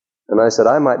 And I said,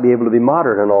 I might be able to be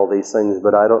moderate in all these things,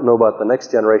 but I don't know about the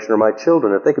next generation or my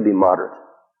children if they could be moderate.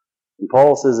 And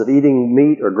Paul says, if eating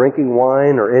meat or drinking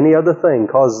wine or any other thing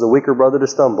causes a weaker brother to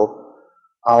stumble,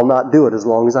 I'll not do it as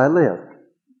long as I live.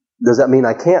 Does that mean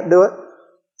I can't do it?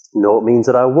 No, it means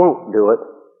that I won't do it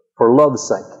for love's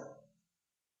sake.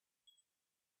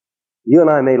 You and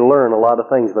I may learn a lot of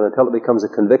things, but until it becomes a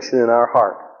conviction in our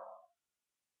heart,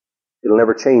 it'll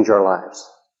never change our lives.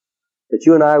 That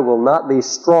you and I will not be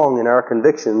strong in our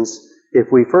convictions if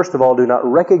we, first of all, do not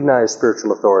recognize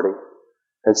spiritual authority,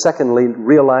 And secondly,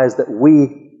 realize that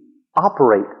we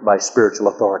operate by spiritual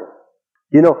authority.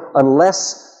 You know,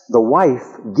 unless the wife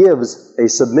gives a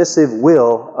submissive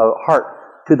will, a heart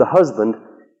to the husband,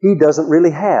 he doesn't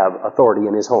really have authority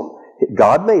in his home.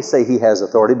 God may say he has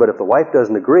authority, but if the wife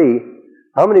doesn't agree,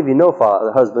 how many of you know,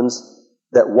 husbands,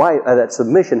 that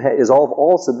submission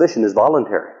all submission is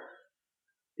voluntary?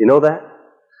 You know that?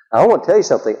 I want to tell you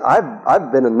something.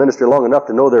 I've been in ministry long enough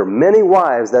to know there are many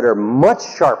wives that are much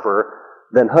sharper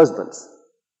than husbands.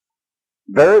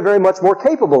 Very, very much more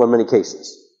capable in many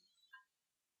cases.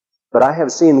 But I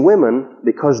have seen women,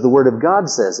 because the Word of God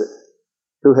says it,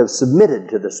 who have submitted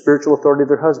to the spiritual authority of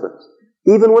their husbands.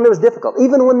 Even when it was difficult,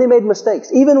 even when they made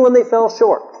mistakes, even when they fell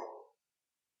short.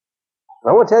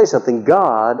 I want to tell you something.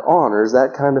 God honors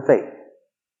that kind of faith.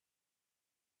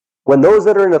 When those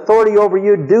that are in authority over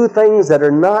you do things that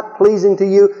are not pleasing to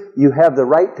you, you have the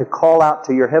right to call out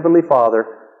to your Heavenly Father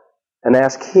and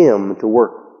ask Him to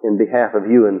work in behalf of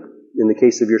you in the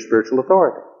case of your spiritual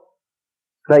authority.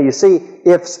 Now you see,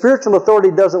 if spiritual authority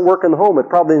doesn't work in the home, it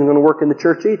probably isn't going to work in the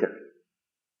church either.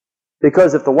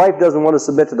 Because if the wife doesn't want to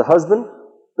submit to the husband,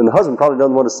 then the husband probably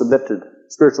doesn't want to submit to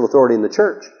spiritual authority in the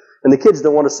church. And the kids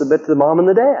don't want to submit to the mom and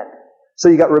the dad. So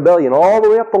you got rebellion all the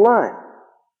way up the line.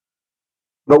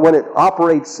 But when it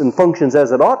operates and functions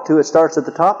as it ought to, it starts at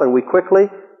the top, and we quickly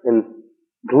and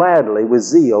gladly, with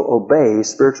zeal, obey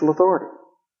spiritual authority.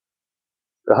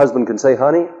 The husband can say,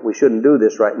 honey, we shouldn't do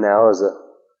this right now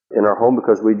in our home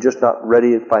because we're just not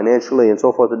ready financially and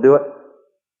so forth to do it.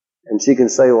 And she can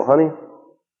say, well, honey,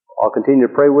 I'll continue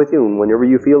to pray with you, and whenever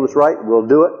you feel it's right, we'll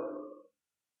do it.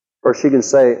 Or she can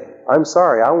say, I'm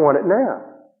sorry, I want it now.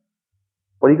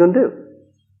 What are you going to do?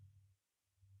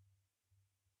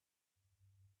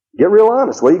 Get real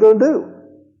honest. What are you going to do?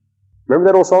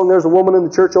 Remember that old song, there's a woman in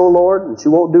the church, oh Lord, and she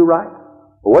won't do right?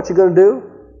 Well, what you going to do?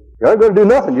 You're not going to do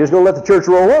nothing. You're just going to let the church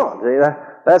roll on.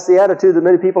 That's the attitude that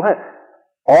many people have.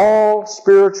 All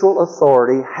spiritual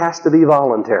authority has to be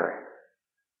voluntary.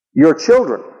 Your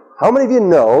children, how many of you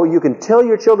know you can tell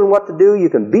your children what to do, you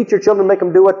can beat your children, make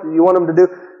them do what you want them to do,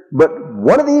 but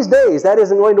one of these days that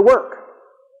isn't going to work.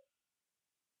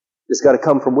 It's got to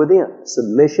come from within.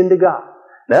 Submission to God.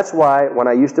 That's why when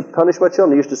I used to punish my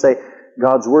children, I used to say,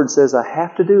 God's Word says I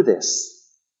have to do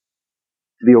this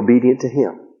to be obedient to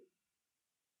Him.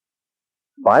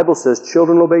 The Bible says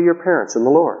children obey your parents in the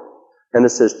Lord. And it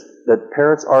says that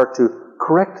parents are to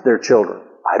correct their children.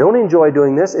 I don't enjoy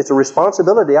doing this. It's a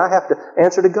responsibility I have to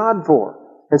answer to God for.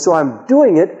 And so I'm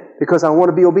doing it because I want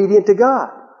to be obedient to God.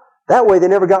 That way they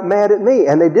never got mad at me,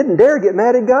 and they didn't dare get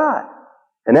mad at God.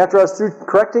 And after I was through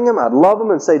correcting them, I'd love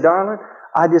them and say, darling,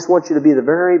 I just want you to be the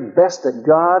very best that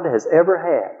God has ever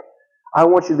had. I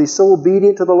want you to be so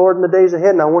obedient to the Lord in the days ahead,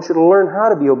 and I want you to learn how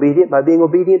to be obedient by being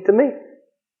obedient to me.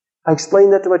 I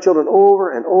explain that to my children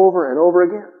over and over and over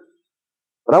again.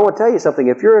 But I want to tell you something.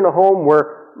 If you're in a home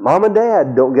where mom and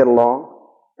dad don't get along,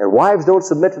 and wives don't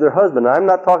submit to their husband, and I'm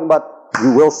not talking about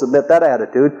you will submit that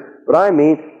attitude, but I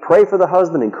mean pray for the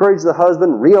husband, encourage the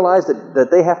husband, realize that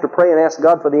they have to pray and ask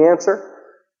God for the answer.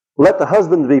 Let the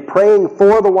husband be praying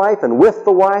for the wife and with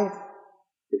the wife.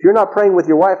 If you're not praying with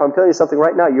your wife, I'm telling you something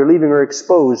right now, you're leaving her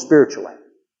exposed spiritually.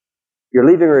 You're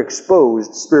leaving her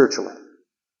exposed spiritually,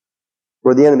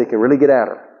 where the enemy can really get at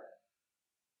her.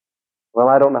 Well,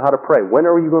 I don't know how to pray. When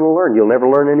are you going to learn? You'll never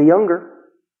learn any younger.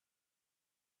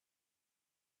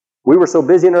 We were so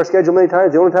busy in our schedule many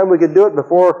times, the only time we could do it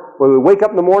before when we wake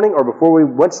up in the morning or before we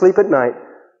went to sleep at night,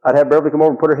 I'd have Beverly come over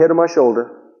and put her head on my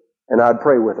shoulder, and I'd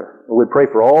pray with her. And we'd pray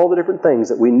for all the different things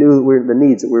that we knew were the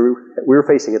needs that we were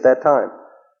facing at that time.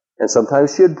 And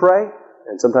sometimes she'd pray,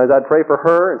 and sometimes I'd pray for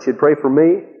her, and she'd pray for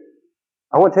me.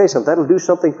 I want to tell you something. That'll do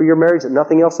something for your marriage that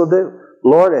nothing else will do.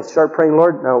 Lord, I start praying,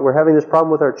 Lord, now we're having this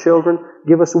problem with our children.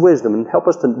 Give us wisdom and help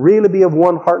us to really be of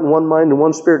one heart and one mind and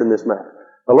one spirit in this matter.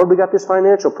 Now, Lord, we got this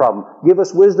financial problem. Give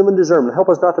us wisdom and discernment. Help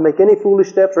us not to make any foolish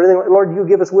steps or anything like that. Lord, you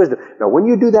give us wisdom. Now, when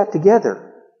you do that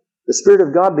together, the Spirit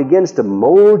of God begins to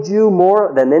mold you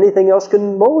more than anything else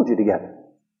can mold you together.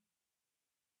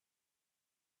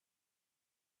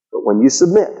 But when you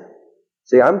submit,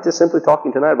 see, I'm just simply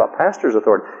talking tonight about pastor's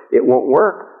authority. It won't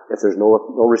work if there's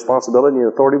no responsibility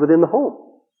and authority within the home.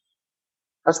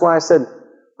 That's why I said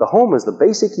the home is the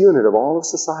basic unit of all of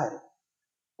society.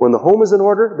 When the home is in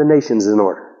order, the nation's in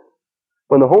order.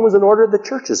 When the home is in order, the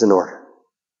church is in order.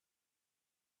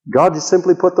 God just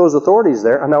simply put those authorities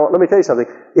there. Now, let me tell you something.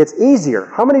 It's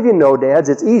easier. How many of you know, dads,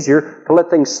 it's easier to let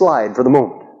things slide for the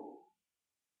moment?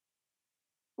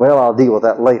 Well, I'll deal with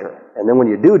that later. And then when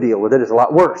you do deal with it, it's a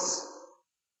lot worse.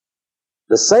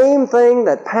 The same thing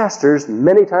that pastors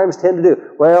many times tend to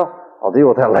do. Well, I'll deal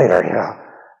with that later,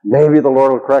 Maybe the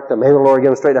Lord will correct them. Maybe the Lord will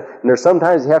give them straight up. And there's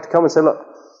sometimes you have to come and say, look,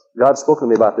 God's spoken to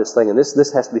me about this thing, and this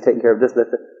has to be taken care of, this.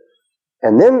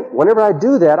 And then, whenever I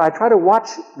do that, I try to watch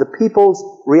the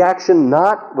people's reaction,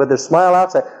 not with their smile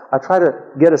outside. I try to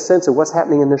get a sense of what's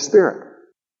happening in their spirit.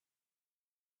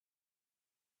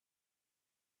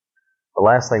 The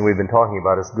last thing we've been talking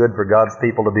about is good for God's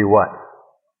people to be what?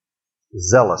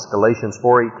 Zealous. Galatians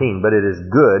 4:18. But it is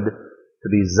good to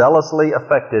be zealously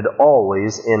affected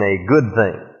always in a good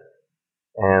thing.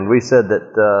 And we said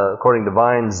that according to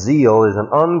Vine, zeal is an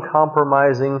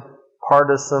uncompromising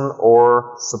partisan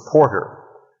or supporter,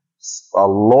 a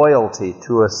loyalty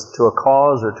to a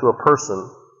cause or to a person,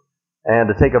 and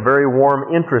to take a very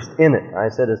warm interest in it. I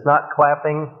said it's not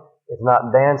clapping, it's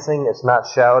not dancing, it's not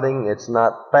shouting, it's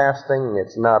not fasting,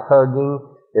 it's not hugging,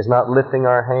 it's not lifting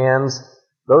our hands.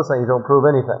 Those things don't prove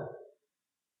anything.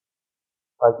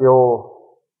 Like the old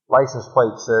license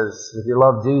plate says, if you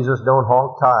love Jesus, don't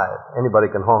honk tithe. Anybody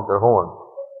can honk their horn.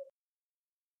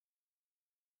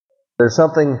 There's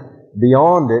something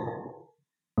beyond it.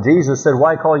 Jesus said,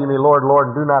 why call you me Lord, Lord,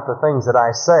 and do not the things that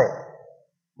I say?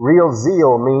 Real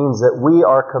zeal means that we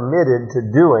are committed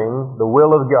to doing the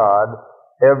will of God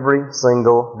every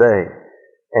single day.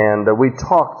 And we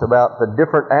talked about the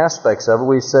different aspects of it.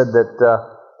 We said that,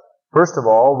 first of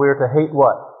all, we're to hate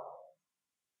what?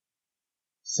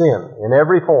 Sin in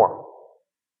every form.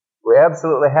 We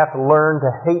absolutely have to learn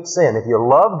to hate sin. If you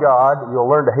love God, you'll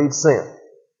learn to hate sin.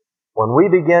 When we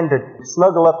begin to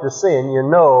snuggle up to sin, you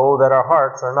know that our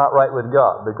hearts are not right with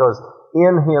God, because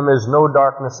in Him is no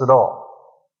darkness at all.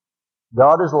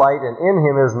 God is light, and in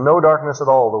Him is no darkness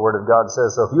at all, the Word of God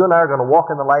says. So if you and I are going to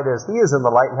walk in the light as He is in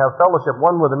the light and have fellowship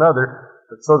one with another,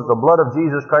 so that the blood of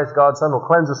Jesus Christ, God's Son, will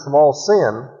cleanse us from all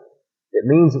sin, it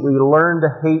means that we learn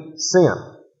to hate sin.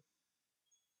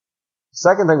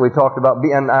 Second thing we talked about,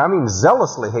 and I mean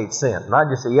zealously hate sin.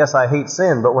 Not just say, yes, I hate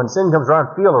sin, but when sin comes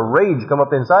around, feel a rage come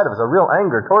up inside of us, a real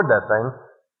anger toward that thing,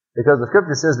 because the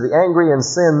Scripture says, be angry and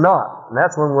sin not. And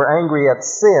that's when we're angry at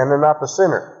sin and not the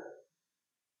sinner.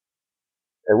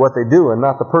 At what they do and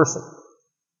not the person.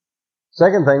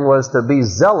 Second thing was to be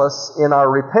zealous in our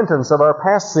repentance of our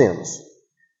past sins.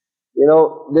 You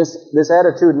know, this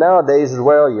attitude nowadays is,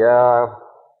 well, yeah,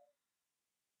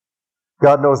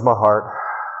 God knows my heart.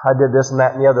 I did this and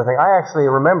that and the other thing. I actually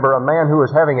remember a man who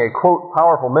was having a, quote,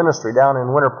 powerful ministry down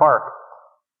in Winter Park.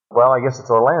 Well, I guess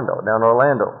it's Orlando, down in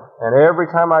Orlando. And every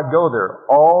time I'd go there,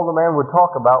 all the man would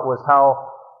talk about was how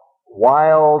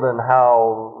wild and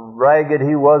how ragged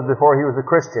he was before he was a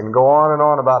Christian. Go on and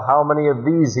on about how many of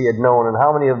these he had known and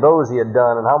how many of those he had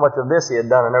done and how much of this he had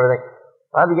done and everything.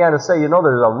 I began to say, you know,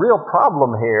 there's a real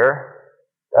problem here.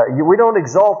 We don't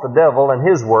exalt the devil and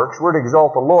his works. We're to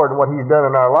exalt the Lord and what He's done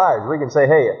in our lives. We can say,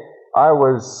 hey, I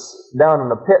was down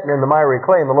in the pit and in the miry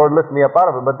clay and the Lord lifted me up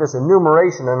out of it, but this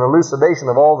enumeration and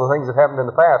elucidation of all the things that happened in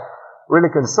the past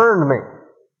really concerned me.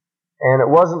 And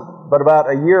it wasn't but about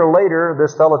a year later,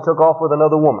 this fellow took off with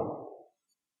another woman.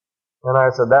 And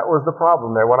I said, that was the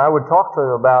problem there. When I would talk to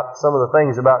him about some of the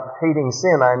things about hating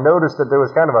sin, I noticed that there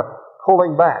was kind of a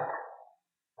pulling back.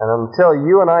 And until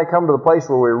you and I come to the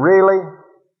place where we really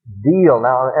deal.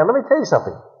 Now, and let me tell you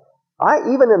something.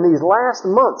 Even in these last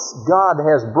months, God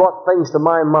has brought things to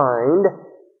my mind,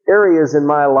 areas in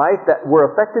my life that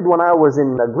were affected when I was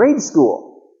in grade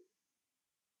school.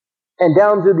 And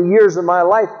down through the years of my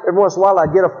life, every once in a while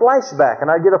I'd get a flashback, and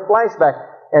I'd get a flashback.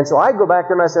 And so I go back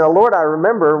there and I say, oh, Lord, I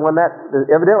remember when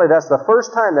evidently that's the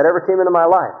first time that ever came into my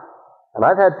life. And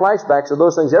I've had flashbacks of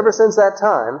those things ever since that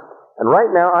time. And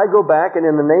right now, I go back, and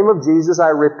in the name of Jesus,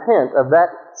 I repent of that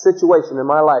situation in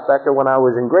my life back there when I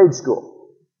was in grade school.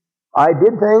 I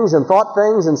did things and thought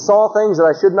things and saw things that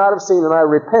I should not have seen, and I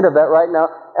repent of that right now,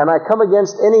 and I come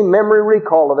against any memory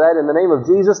recall of that in the name of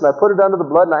Jesus, and I put it under the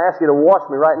blood, and I ask you to wash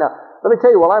me right now. Let me tell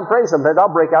you, while I'm praying sometimes,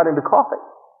 I'll break out into coughing.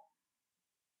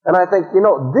 And I think, you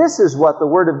know, this is what the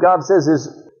Word of God says is,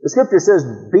 the Scripture says,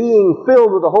 being filled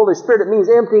with the Holy Spirit. It means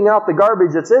emptying out the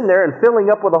garbage that's in there and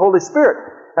filling up with the Holy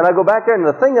Spirit. And I go back there, and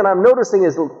the thing that I'm noticing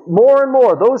is more and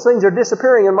more, those things are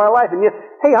disappearing in my life. And yet,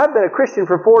 hey, I've been a Christian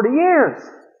for 40 years.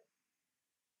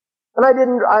 And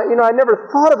I never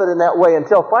thought of it in that way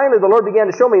until finally the Lord began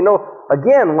to show me,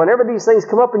 again, whenever these things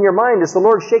come up in your mind, it's the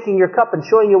Lord shaking your cup and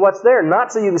showing you what's there.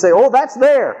 Not so you can say, oh, that's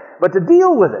there, but to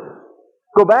deal with it.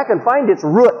 Go back and find its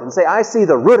root and say, I see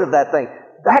the root of that thing.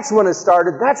 That's when it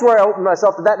started. That's where I opened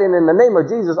myself to that. And in the name of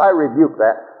Jesus, I rebuke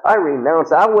that. I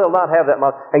renounce it. I will not have that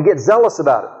mouth. And get zealous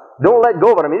about it. Don't let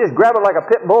go of it. I mean, just grab it like a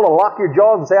pit bull and lock your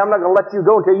jaws and say, I'm not going to let you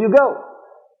go until you go.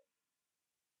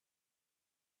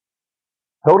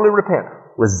 Totally repent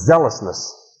with zealousness.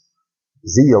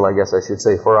 Zeal, I guess I should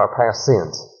say, for our past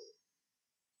sins.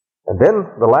 And then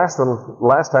the last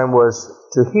time was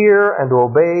to hear and to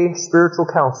obey spiritual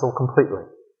counsel completely.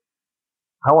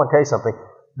 I want to tell you something.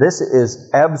 This is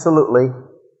absolutely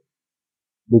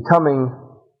becoming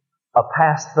a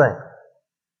past thing.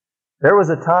 There was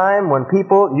a time when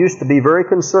people used to be very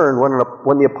concerned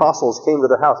when the apostles came to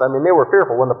their house. I mean, they were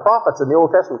fearful. When the prophets in the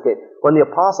Old Testament came, when the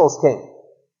apostles came,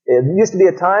 it used to be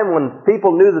a time when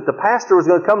people knew that the pastor was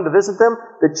going to come to visit them.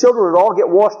 The children would all get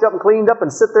washed up and cleaned up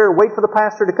and sit there and wait for the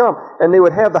pastor to come. And they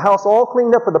would have the house all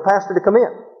cleaned up for the pastor to come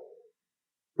in.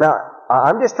 Now,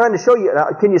 I'm just trying to show you,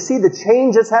 can you see the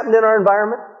change that's happened in our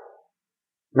environment?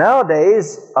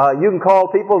 Nowadays, you can call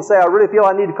people and say, I really feel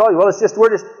I need to call you. Well,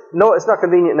 no, it's not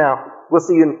convenient now. We'll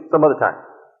see you some other time.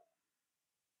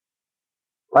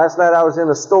 Last night I was in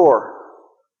a store,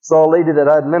 saw a lady that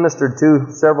I'd ministered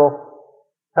to several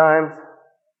times,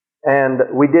 and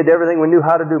we did everything we knew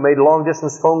how to do, made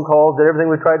long-distance phone calls, did everything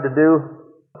we tried to do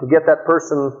to get that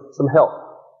person some help.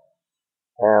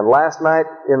 And last night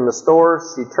in the store,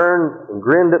 she turned and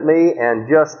grinned at me and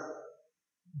just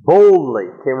boldly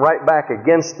came right back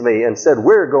against me and said,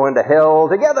 we're going to hell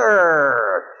together.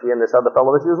 She and this other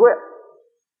fellow that she was with.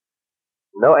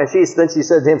 No, and then she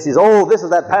said to him, oh, this is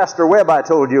that Pastor Webb I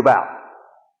told you about.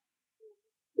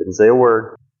 Didn't say a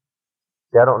word.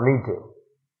 See, I don't need to.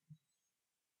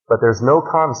 But there's no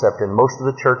concept in most of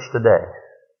the church today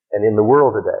and in the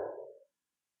world today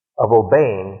of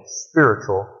obeying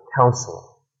spiritual counseling.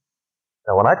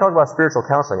 Now, when I talk about spiritual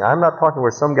counseling, I'm not talking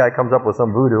where some guy comes up with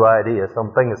some voodoo idea,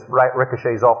 something that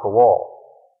ricochets off the wall.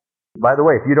 By the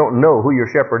way, if you don't know who your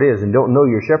shepherd is and don't know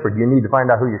your shepherd, you need to find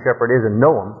out who your shepherd is and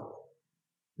know him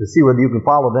to see whether you can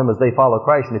follow them as they follow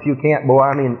Christ. And if you can't,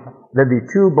 there'd be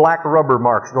 2 black rubber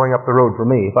marks going up the road for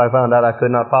me if I found out I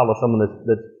could not follow someone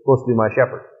that's supposed to be my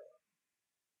shepherd.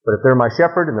 But if they're my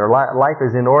shepherd and their life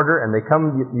is in order, and they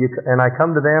come, and I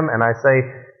come to them and I say,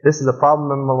 "This is a problem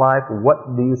in my life.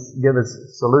 What do you give as a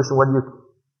solution?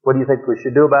 What do you think we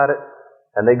should do about it?"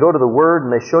 And they go to the Word and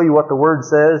they show you what the Word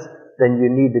says. Then you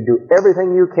need to do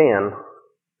everything you can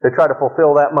to try to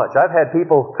fulfill that much. I've had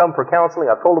people come for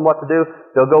counseling. I've told them what to do.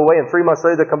 They'll go away, and 3 months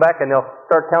later they'll come back and they'll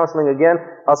start counseling again.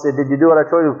 I'll say, "Did you do what I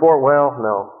told you before?" "Well,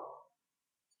 no."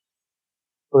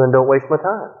 "Well, then don't waste my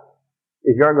time.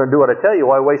 If you aren't going to do what I tell you,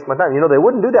 why waste my time?" You know, they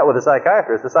wouldn't do that with a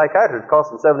psychiatrist. The psychiatrist costs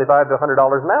them $75 to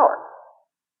 $100 an hour.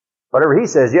 Whatever he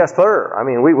says, yes, sir.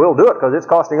 We will do it because it's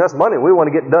costing us money. We want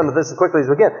to get done with this as quickly as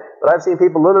we can. But I've seen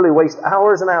people literally waste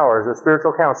hours and hours of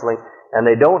spiritual counseling, and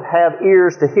they don't have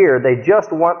ears to hear. They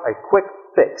just want a quick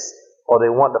fix, or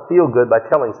they want to feel good by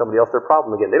telling somebody else their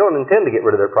problem again. They don't intend to get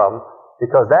rid of their problem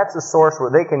because that's a source where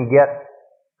they can get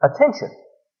attention.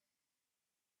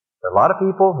 There are a lot of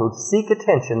people who seek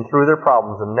attention through their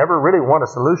problems and never really want a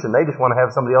solution. They just want to have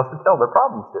somebody else to tell their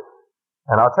problems to.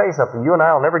 And I'll tell you something, you and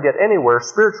I will never get anywhere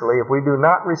spiritually if we do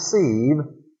not receive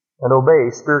and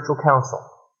obey spiritual counsel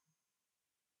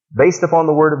based upon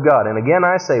the Word of God. And again,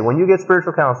 I say, when you get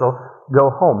spiritual counsel,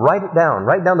 go home, write it down,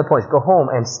 write down the points, go home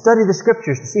and study the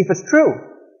Scriptures to see if it's true.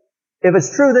 If it's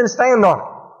true, then stand on it.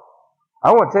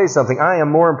 I want to tell you something, I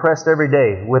am more impressed every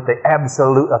day with the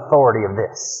absolute authority of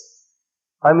this.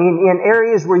 In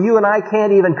areas where you and I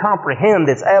can't even comprehend,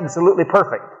 it's absolutely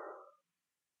perfect.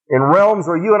 In realms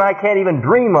where you and I can't even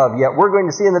dream of yet, we're going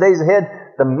to see in the days ahead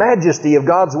the majesty of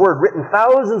God's Word, written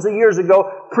thousands of years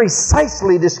ago,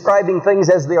 precisely describing things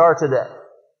as they are today.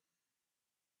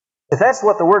 If that's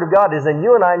what the Word of God is, then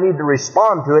you and I need to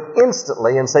respond to it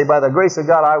instantly and say, by the grace of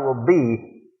God, I will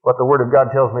be what the Word of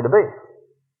God tells me to be.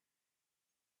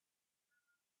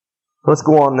 Let's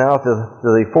go on now to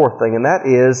the fourth thing, and that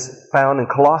is found in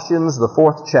Colossians, the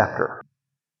 4th chapter.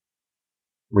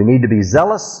 We need to be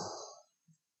zealous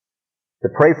to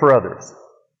pray for others.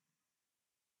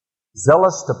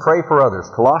 Zealous to pray for others.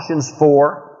 Colossians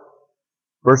 4,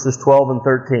 verses 12 and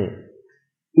 13.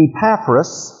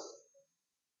 Epaphras,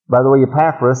 by the way,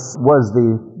 Epaphras was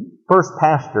the first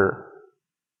pastor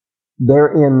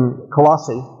there in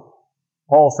Colossae.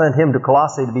 Paul sent him to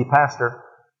Colossae to be pastor.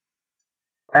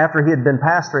 After he had been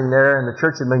pastoring there and the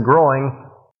church had been growing,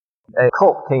 a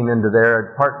cult came into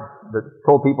there, a part that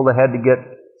told people they had to get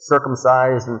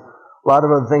circumcised, and a lot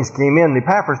of other things came in.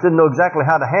 Epaphras didn't know exactly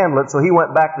how to handle it, so he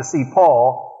went back to see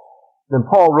Paul. Then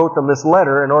Paul wrote them this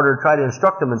letter in order to try to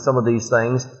instruct them in some of these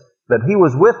things. But he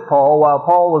was with Paul while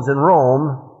Paul was in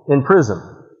Rome in prison.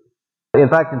 In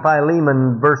fact, in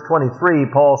Philemon, verse 23,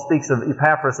 Paul speaks of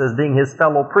Epaphras as being his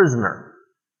fellow prisoner.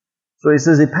 So he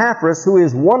says, Epaphras, who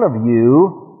is one of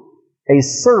you, a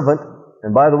servant,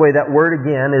 and by the way, that word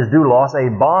again is doulos,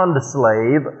 a bond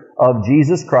slave of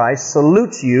Jesus Christ,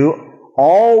 salutes you,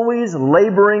 always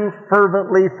laboring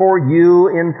fervently for you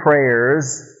in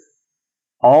prayers,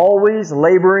 always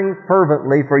laboring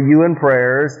fervently for you in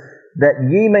prayers, that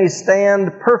ye may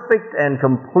stand perfect and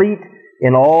complete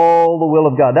in all the will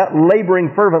of God. That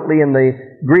laboring fervently in the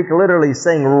Greek literally is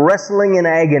saying wrestling in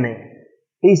agony.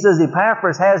 He says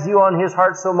Epaphras has you on his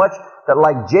heart so much that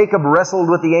like Jacob wrestled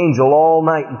with the angel all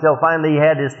night until finally he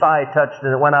had his thigh touched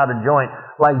and it went out of joint.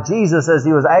 Like Jesus, as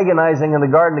he was agonizing in the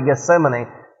Garden of Gethsemane,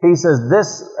 he says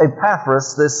this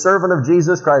Epaphras, this servant of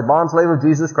Jesus Christ, bondslave of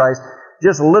Jesus Christ,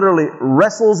 just literally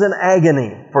wrestles in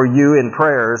agony for you in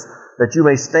prayers, that you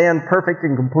may stand perfect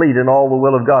and complete in all the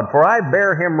will of God. For I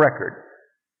bear him record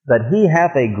that he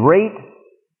hath a great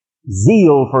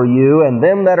zeal for you, and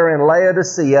them that are in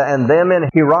Laodicea, and them in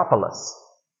Hierapolis.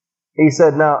 He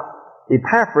said, now,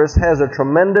 Epaphras has a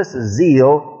tremendous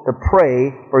zeal to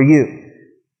pray for you.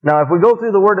 Now, if we go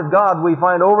through the Word of God, we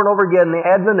find over and over again the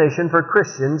admonition for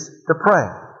Christians to pray.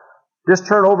 Just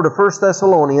turn over to 1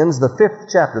 Thessalonians, the 5th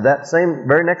chapter, that same,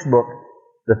 very next book,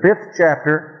 the 5th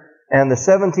chapter, and the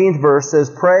 17th verse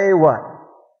says, pray what?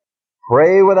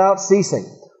 Pray without ceasing.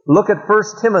 Look at 1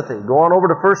 Timothy. Go on over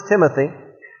to 1 Timothy,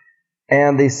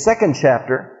 and the 2nd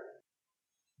chapter,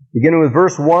 beginning with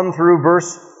verse 1 through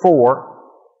verse 4.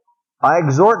 I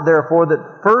exhort, therefore,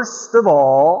 that first of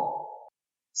all,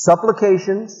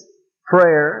 supplications,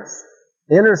 prayers,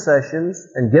 intercessions,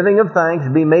 and giving of thanks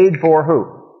be made for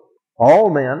who? All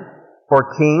men,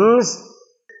 for kings,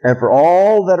 and for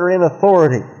all that are in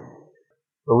authority.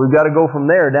 But we've got to go from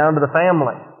there down to the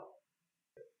family.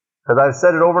 Because I've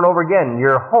said it over and over again,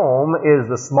 your home is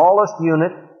the smallest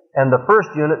unit and the first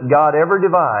unit God ever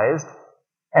devised.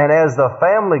 And as the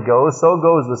family goes, so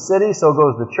goes the city, so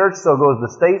goes the church, so goes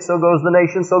the state, so goes the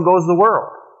nation, so goes the world.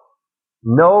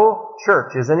 No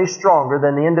church is any stronger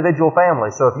than the individual family.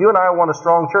 So if you and I want a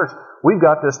strong church, we've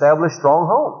got to establish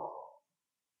strong homes.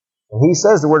 And he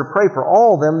says that we're to pray for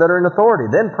all them that are in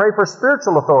authority. Then pray for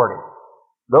spiritual authority.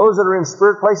 Those that are in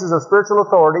places of spiritual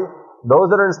authority, those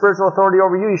that are in spiritual authority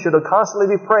over you, you should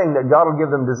constantly be praying that God will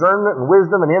give them discernment and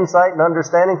wisdom and insight and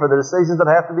understanding for the decisions that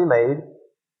have to be made.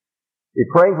 Be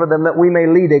praying for them that we may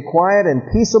lead a quiet and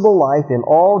peaceable life in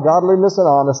all godliness and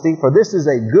honesty, for this is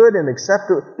good and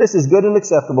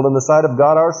acceptable in the sight of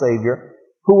God our Savior,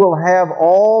 who will have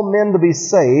all men to be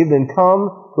saved and come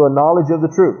to a knowledge of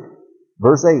the truth.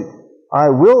 Verse 8, I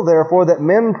will therefore that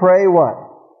men pray what?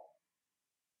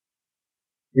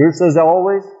 Yours says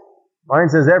always. Mine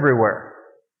says everywhere.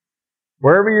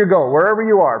 Wherever you go, wherever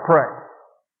you are, pray.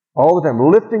 All the time,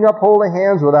 lifting up holy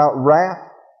hands without wrath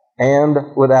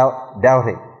and without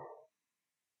doubting.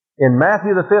 In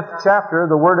Matthew the 5th chapter,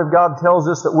 the Word of God tells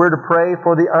us that we're to pray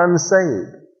for the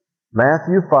unsaved.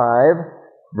 Matthew 5,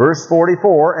 verse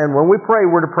 44, and when we pray,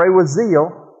 we're to pray with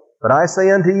zeal. But I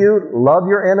say unto you, love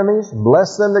your enemies,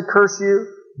 bless them that curse you,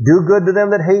 do good to them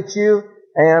that hate you,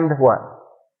 and what?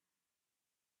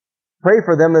 Pray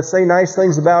for them that say nice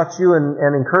things about you and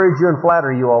encourage you and flatter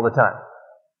you all the time.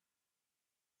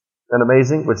 Isn't that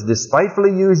amazing? Which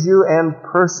despitefully use you and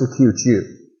persecute you.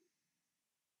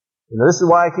 You know, this is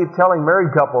why I keep telling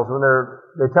married couples when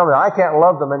they tell me, I can't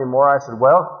love them anymore. I said,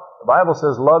 well, the Bible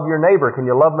says love your neighbor. Can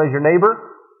you love them as your neighbor?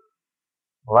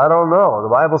 Well, I don't know.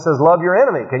 The Bible says love your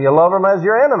enemy. Can you love them as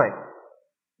your enemy?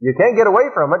 You can't get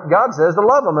away from it. God says to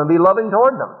love them and be loving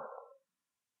toward them.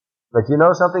 But you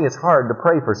know something? It's hard to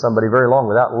pray for somebody very long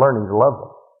without learning to love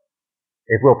them.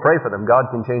 If we'll pray for them, God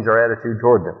can change our attitude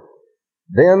toward them.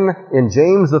 Then, in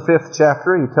James, the 5th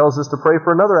chapter, he tells us to pray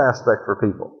for another aspect for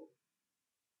people.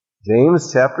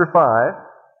 James chapter 5,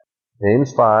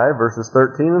 James 5, verses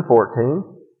 13 and 14.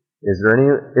 Is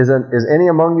any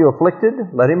among you afflicted?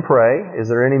 Let him pray. Is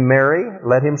there any merry?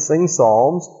 Let him sing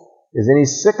psalms. Is any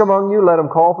sick among you? Let him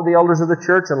call for the elders of the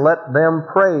church and let them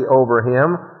pray over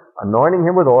him, anointing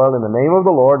him with oil in the name of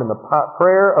the Lord, and the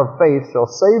prayer of faith shall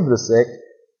save the sick,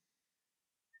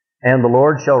 and the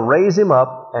Lord shall raise him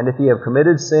up, and if he have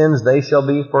committed sins, they shall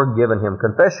be forgiven him.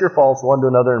 Confess your faults one to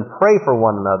another, and pray for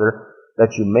one another,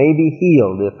 that you may be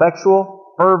healed. The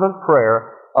effectual, fervent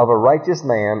prayer of a righteous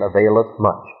man availeth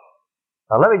much.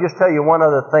 Now let me just tell you one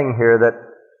other thing here that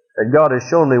God has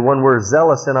shown me when we're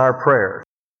zealous in our prayers.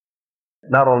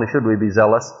 Not only should we be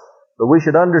zealous, but we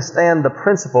should understand the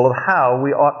principle of how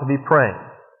we ought to be praying.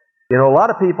 You know, a lot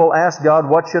of people ask God,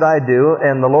 what should I do?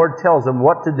 And the Lord tells them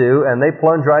what to do, and they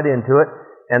plunge right into it,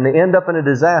 and they end up in a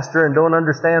disaster and don't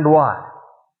understand why.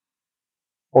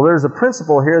 Well, there's a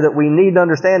principle here that we need to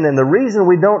understand, and the reason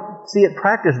we don't see it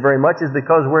practiced very much is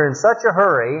because we're in such a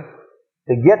hurry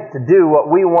to get to do what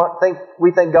we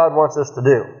think God wants us to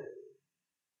do.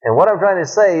 And what I'm trying to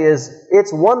say is,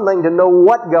 it's one thing to know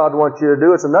what God wants you to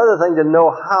do, it's another thing to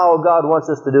know how God wants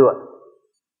us to do it.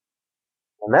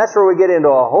 And that's where we get into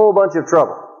a whole bunch of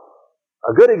trouble.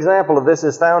 A good example of this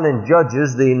is found in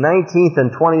Judges, the 19th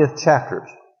and 20th chapters.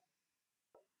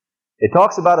 It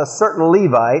talks about a certain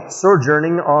Levite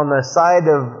sojourning on the side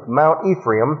of Mount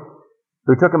Ephraim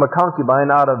who took him a concubine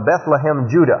out of Bethlehem,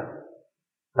 Judah.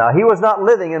 Now, he was not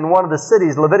living in one of the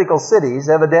cities, Levitical cities,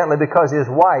 evidently because his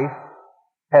wife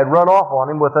had run off on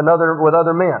him with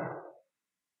other men.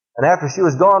 And after she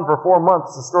was gone for 4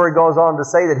 months, the story goes on to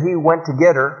say that he went to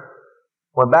get her,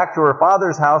 went back to her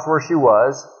father's house where she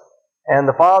was, and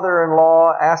the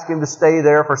father-in-law asked him to stay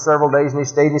there for several days, and he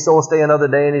stayed, and he said, "Oh, stay another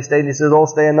day," and he stayed, and he said, "Oh,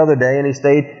 stay another day," and he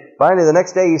stayed. Finally, the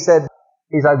next day he said,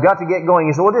 "I've got to get going."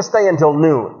 He said, "Well, just stay until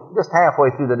noon, just halfway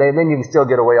through the day, and then you can still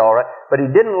get away all right." But he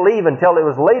didn't leave until it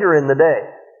was later in the day.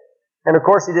 And of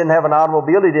course, he didn't have an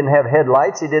automobile, he didn't have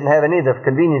headlights, he didn't have any of the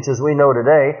conveniences we know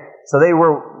today. So they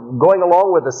were going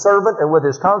along with a servant and with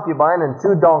his concubine and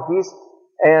 2 donkeys.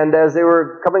 And as they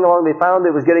were coming along, they found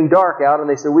it was getting dark out, and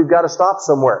they said, "We've got to stop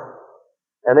somewhere."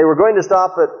 And they were going to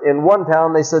stop in one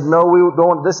town. They said, "No,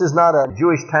 this is not a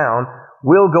Jewish town.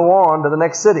 We'll go on to the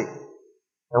next city."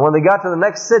 And when they got to the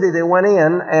next city, they went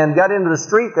in and got into the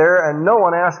street there, and no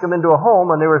one asked them into a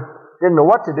home, and they didn't know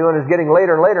what to do, and it was getting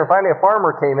later and later. Finally, a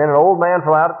farmer came in, an old man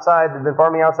from outside, had been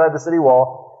farming outside the city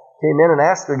wall, came in and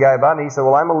asked the guy about it, and he said,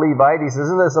 "Well, I'm a Levite." He says,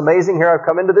 "Isn't this amazing? Here I've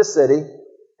come into this city,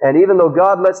 and even though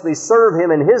God lets me serve Him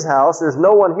in His house, there's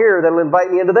no one here that'll invite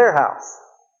me into their house."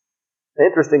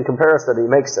 Interesting comparison that he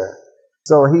makes there.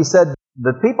 So he said,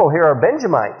 "The people here are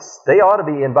Benjamites. They ought to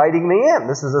be inviting me in.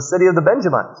 This is the city of the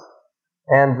Benjamites."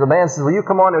 And the man says, "Will you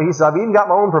come on?" He says, "I've even got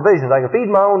my own provisions. I can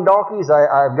feed my own donkeys.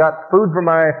 I've got food for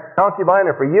my concubine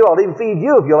and for you. I'll even feed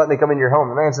you if you'll let me come into your home."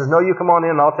 The man says, "No, you come on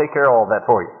in and I'll take care of all that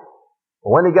for you."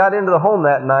 But when he got into the home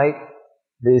that night,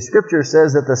 the scripture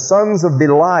says that the sons of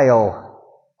Belial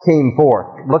came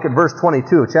forth. Look at verse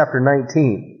 22, chapter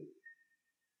 19.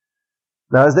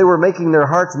 "Now as they were making their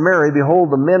hearts merry,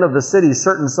 behold, the men of the city,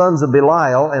 certain sons of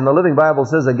Belial," and the Living Bible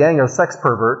says a gang of sex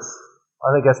perverts.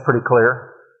 I think that's pretty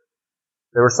clear.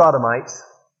 They were sodomites.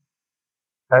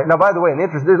 Now, by the way,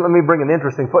 let me bring an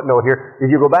interesting footnote here.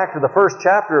 If you go back to the first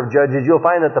chapter of Judges, you'll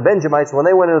find that the Benjamites, when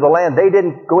they went into the land, they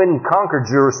didn't go in and conquer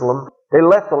Jerusalem. They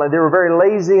left the land. They were very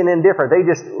lazy and indifferent. They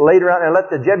just laid around and let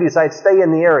the Jebusites stay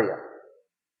in the area.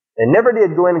 They never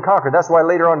did go in and conquer. That's why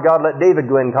later on God let David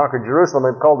go in and conquer Jerusalem.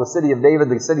 It's called the city of David,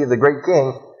 the city of the great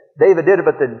king. David did it,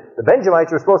 but the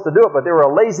Benjamites were supposed to do it, but they were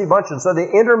a lazy bunch, and so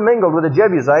they intermingled with the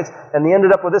Jebusites, and they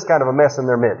ended up with this kind of a mess in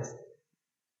their midst.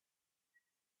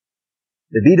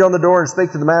 They beat on the door and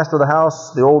spake to the master of the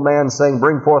house, the old man, saying,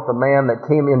 "Bring forth the man that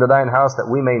came into thine house, that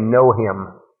we may know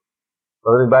him."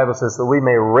 The Bible says, "that we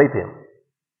may rape him."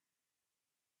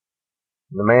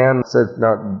 The man said,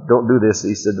 "Now, don't do this,"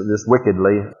 he said, "this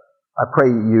wickedly. I pray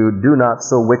you, do not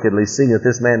so wickedly, seeing that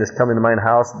this man is come into mine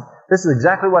house." This is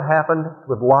exactly what happened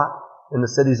with Lot in the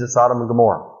cities of Sodom and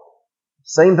Gomorrah.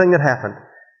 Same thing that happened.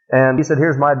 And he said,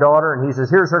 "Here's my daughter," and he says,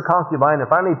 "Here's her concubine," and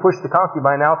finally he pushed the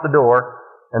concubine out the door.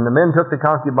 And the men took the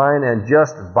concubine and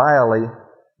just vilely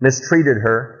mistreated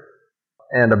her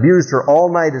and abused her all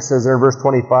night, it says there in verse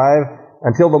 25,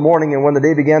 until the morning. And when the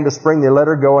day began to spring, they let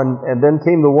her go. And then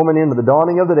came the woman into the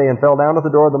dawning of the day and fell down at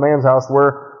the door of the man's house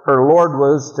where her Lord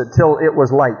was till it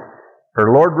was light.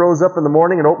 Her Lord rose up in the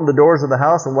morning and opened the doors of the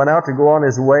house and went out to go on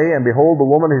his way. And behold, the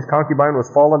woman, his concubine, was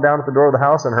fallen down at the door of the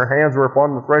house, and her hands were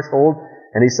upon the threshold.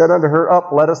 And he said unto her,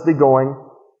 "Up, let us be going."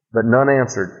 But none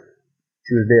answered.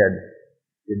 She was dead.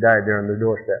 She died there on the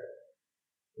doorstep.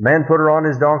 The man put her on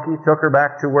his donkey, took her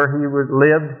back to where he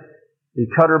lived. He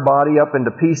cut her body up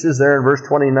into pieces there in verse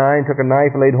 29, took a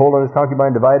knife and laid hold on his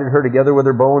concubine, divided her together with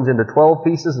her bones into 12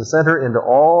 pieces, and sent her into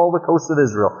all the coasts of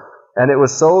Israel. And it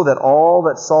was so that all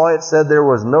that saw it said there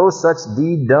was no such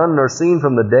deed done nor seen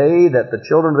from the day that the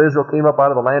children of Israel came up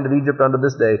out of the land of Egypt unto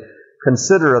this day.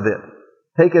 Consider of it.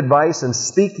 Take advice and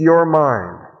speak your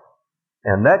mind.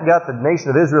 And that got the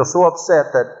nation of Israel so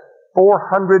upset that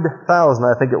 400,000,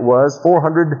 I think it was,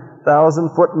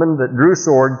 400,000 footmen that drew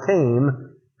sword came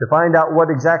to find out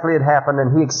what exactly had happened,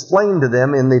 and he explained to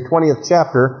them in the 20th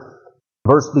chapter,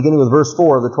 beginning with verse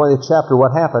 4 of the 20th chapter,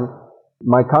 what happened.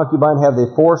 "My concubine have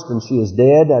they forced, and she is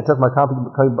dead. I took my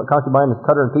concubine and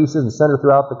cut her in pieces and sent her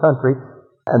throughout the country,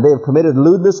 and they have committed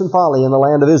lewdness and folly in the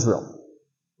land of Israel."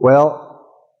 Well,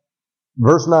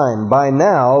 verse 9, "By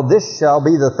now this shall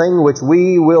be the thing which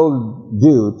we will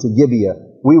do to Gibeah.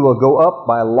 We will go up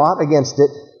by lot against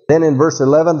it." Then in verse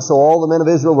 11, "So all the men of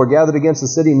Israel were gathered against the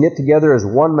city, knit together as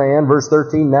one man." Verse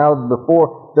 13,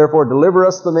 "Therefore deliver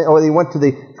us the men." Oh, he went to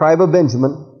the tribe of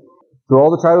Benjamin, to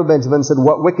all the tribe of Benjamin, and said,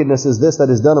 "What wickedness is this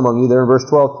that is done among you?" There in verse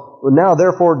 12, "Now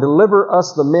therefore deliver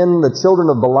us the men, the children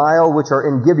of Belial, which are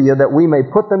in Gibeah, that we may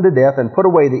put them to death, and put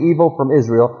away the evil from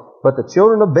Israel." But the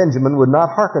children of Benjamin would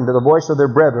not hearken to the voice of their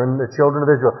brethren, the children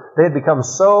of Israel. They had become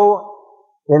so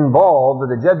involved with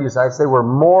the Jebusites, they were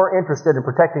more interested in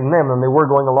protecting them than they were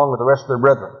going along with the rest of their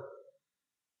brethren.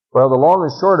 Well, the long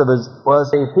and short of it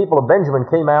was the people of Benjamin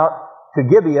came out to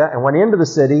Gibeah and went into the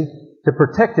city to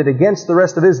protect it against the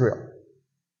rest of Israel.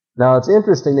 Now, it's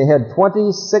interesting, they had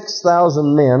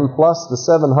 26,000 men plus the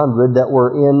 700 that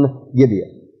were in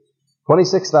Gibeah.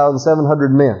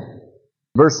 26,700 men.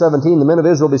 Verse 17, the men of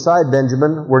Israel beside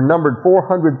Benjamin were numbered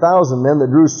 400,000 men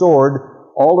that drew sword.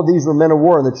 All of these were men of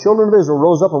war. And the children of Israel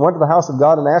rose up and went to the house of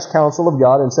God and asked counsel of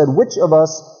God and said, which of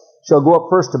us shall go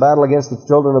up first to battle against the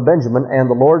children of Benjamin?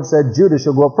 And the Lord said, Judah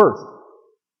shall go up first.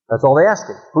 That's all they asked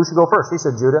him. Who should go first? He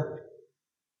said, Judah.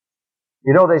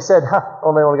 You know, they said, they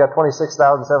only got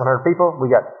 26,700 people.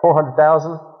 We got 400,000.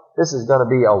 This is going to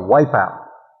be a wipeout.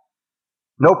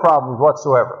 No problems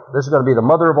whatsoever. This is going to be the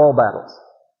mother of all battles.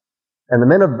 And the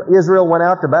men of Israel went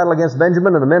out to battle against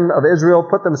Benjamin, and the men of Israel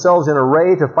put themselves in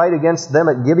array to fight against them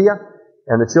at Gibeah.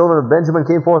 And the children of Benjamin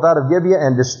came forth out of Gibeah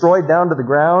and destroyed down to the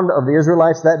ground of the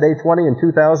Israelites that day 20 and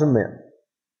 2,000 men.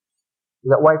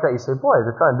 You got wiped out. You say, boy,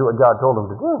 they're trying to do what God told them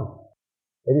to do.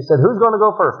 And he said, who's going to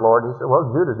go first, Lord? He said,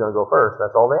 well, Judah's going to go first.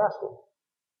 That's all they asked him.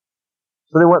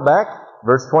 So they went back,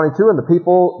 verse 22, and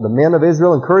the men of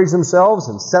Israel encouraged themselves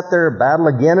and set their battle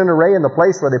again in array in the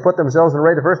place where they put themselves in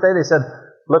array the first day. They said,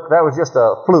 look, that was just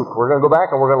a fluke. We're going to go back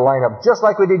and we're going to line up just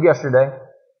like we did yesterday.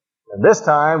 And this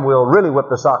time we'll really whip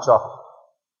the socks off.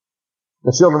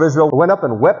 The children of Israel went up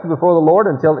and wept before the Lord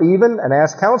until even and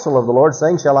asked counsel of the Lord,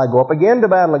 saying, shall I go up again to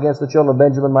battle against the children of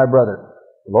Benjamin, my brother?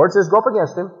 The Lord says, go up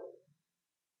against him.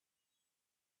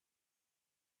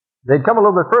 They'd come a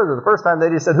little bit further. The first time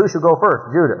they just said, who should go first?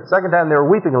 Judah. Second time they were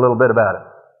weeping a little bit about it.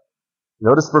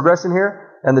 Notice the progression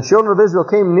here? And the children of Israel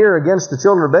came near against the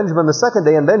children of Benjamin the second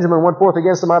day, and Benjamin went forth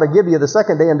against them out of Gibeah the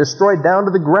second day and destroyed down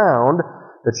to the ground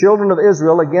the children of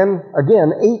Israel, again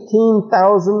 18,000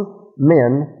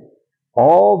 men.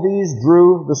 All these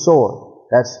drew the sword.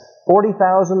 That's 40,000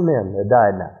 men that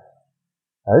died now.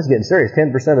 Now this is getting serious. 10%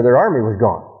 of their army was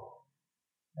gone.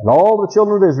 And all the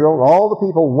children of Israel, and all the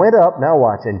people went up, now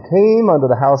watch, and came unto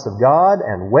the house of God,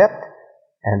 and wept,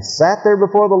 and sat there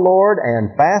before the Lord,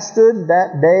 and fasted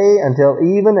that day until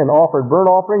even, and offered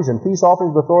burnt offerings and peace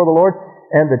offerings before the Lord.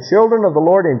 And the children of the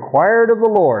Lord inquired of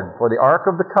the Lord, for the ark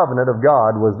of the covenant of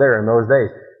God was there in those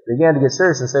days. They began to get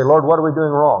serious and say, Lord, what are we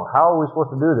doing wrong? How are we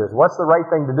supposed to do this? What's the right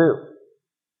thing to do?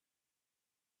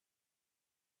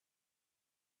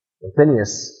 And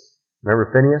Phinehas, remember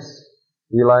Phinehas,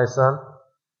 Eli's son?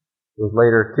 Was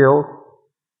later killed.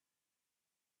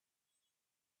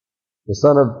 The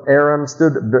son of Aaron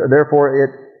stood therefore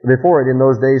before it in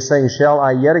those days, saying, shall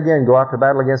I yet again go out to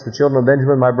battle against the children of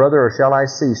Benjamin, my brother, or shall I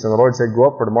cease? And the Lord said,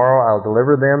 go up, for tomorrow I'll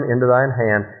deliver them into thine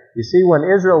hand. You see, when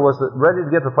Israel was ready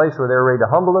to get to the place where they were ready to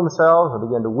humble themselves and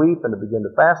begin to weep and to begin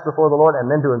to fast before the Lord,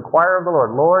 and then to inquire of the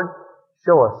Lord, Lord,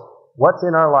 show us what's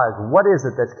in our lives. What is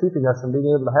it that's keeping us from being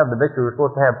able to have the victory we're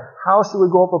supposed to have? How should we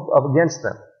go up against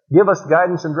them? Give us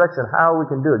guidance and direction how we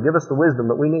can do it. Give us the wisdom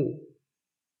that we need.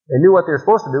 They knew what they were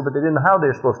supposed to do, but they didn't know how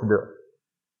they were supposed to do it.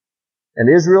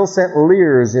 And Israel sent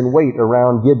leers in wait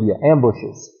around Gibeah,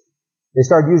 ambushes. They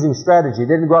started using strategy.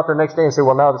 They didn't go out there next day and say,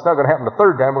 well, now it's not going to happen the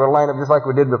third time. We're going to line up just like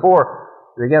we did before.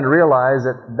 They began to realize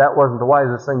that that wasn't the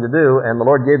wisest thing to do, and the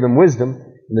Lord gave them wisdom.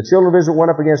 And the children of Israel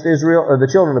went up against the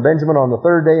children of Benjamin on the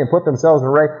third day and put themselves in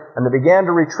array, and they began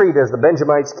to retreat as the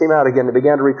Benjamites came out again. They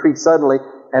began to retreat suddenly.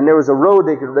 And there was a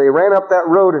road, they ran up that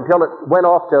road until it went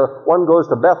off to, one goes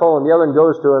to Bethel and the other one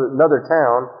goes to another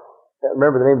town. I can't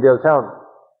remember the name of the other town.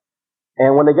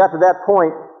 And when they got to that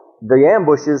point, the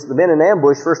men in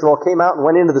ambush, first of all, came out and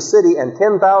went into the city, and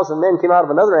 10,000 men came out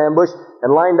of another ambush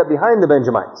and lined up behind the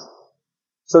Benjamites.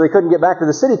 So they couldn't get back to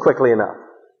the city quickly enough.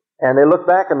 And they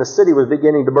looked back and the city was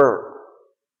beginning to burn.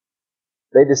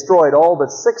 They destroyed all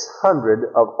but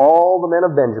 600 of all the men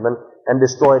of Benjamin and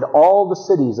destroyed all the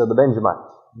cities of the Benjamites.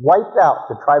 Wiped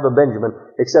out the tribe of Benjamin,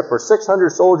 except for 600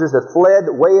 soldiers that fled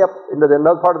way up into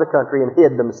another part of the country and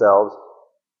hid themselves.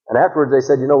 And afterwards they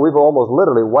said, we've almost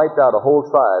literally wiped out a whole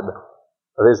tribe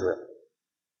of Israel.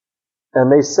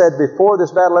 And they said, before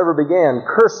this battle ever began,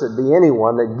 cursed be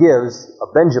anyone that gives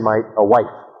a Benjamite a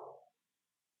wife.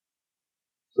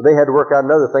 So they had to work out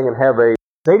another thing and have a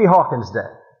Sadie Hawkins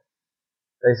Day.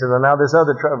 They said, well, now this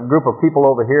other group of people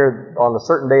over here, on a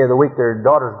certain day of the week, their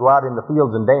daughters go out in the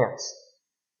fields and dance.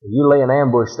 You lay an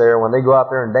ambush there. When they go out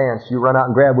there and dance, you run out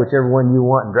and grab whichever one you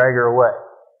want and drag her away.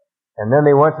 And then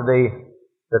they went to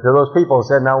those people and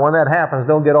said, now when that happens,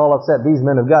 don't get all upset. These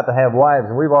men have got to have wives.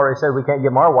 And we've already said we can't give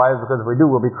them our wives because if we do,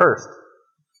 we'll be cursed.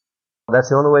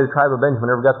 That's the only way the tribe of Benjamin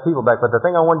ever got the people back. But the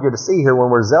thing I want you to see here, when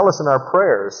we're zealous in our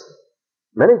prayers,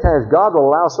 many times God will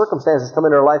allow circumstances to come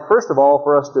into our life, first of all,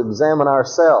 for us to examine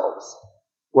ourselves,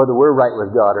 whether we're right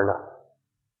with God or not.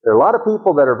 There are a lot of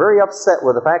people that are very upset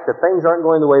with the fact that things aren't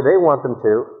going the way they want them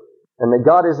to, and that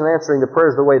God isn't answering the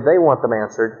prayers the way they want them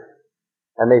answered,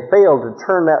 and they fail to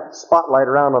turn that spotlight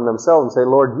around on themselves and say,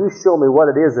 Lord, you show me what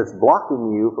it is that's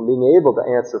blocking you from being able to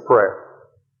answer prayer.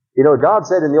 You know, God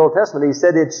said in the Old Testament, He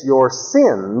said, it's your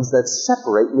sins that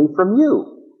separate me from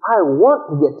you. I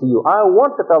want to get to you. I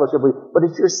want to fellowship with you, but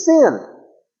it's your sin.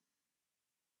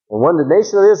 And when the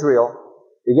nation of Israel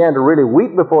began to really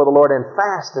weep before the Lord and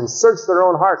fast and search their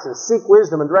own hearts and seek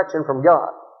wisdom and direction from God,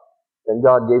 then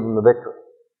God gave them the victory.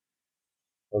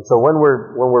 And so when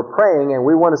we're praying and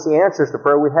we want to see answers to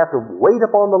prayer, we have to wait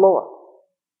upon the Lord.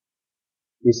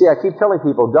 You see, I keep telling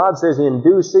people, God says in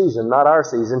due season, not our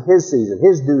season, His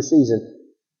due season,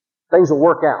 things will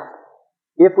work out,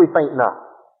 if we faint not.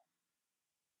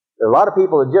 There are a lot of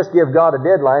people that just give God a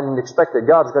deadline and expect that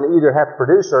God's going to either have to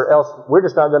produce or else we're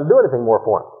just not going to do anything more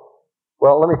for Him.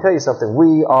 Well, let me tell you something.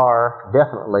 We are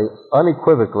definitely,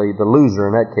 unequivocally, the loser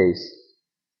in that case.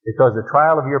 Because the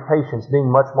trial of your patience, being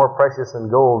much more precious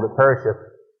than gold that perisheth,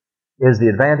 is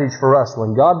the advantage for us.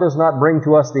 When God does not bring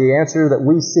to us the answer that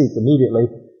we seek immediately,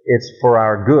 it's for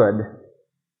our good.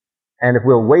 And if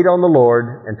we'll wait on the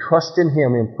Lord and trust in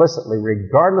Him implicitly,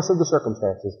 regardless of the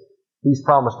circumstances, He's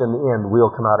promised in the end we'll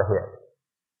come out ahead.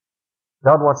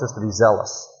 God wants us to be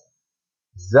zealous.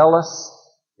 Zealous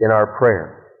in our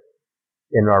prayer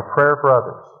for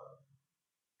others.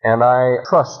 And I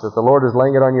trust that the Lord is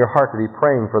laying it on your heart to be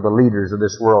praying for the leaders of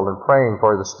this world and praying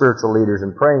for the spiritual leaders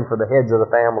and praying for the heads of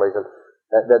the families. And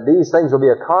that these things will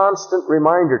be a constant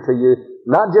reminder to you,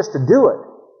 not just to do it,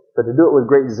 but to do it with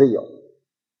great zeal.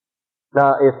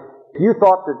 Now, if you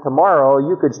thought that tomorrow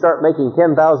you could start making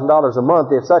 $10,000 a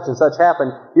month if such and such happened,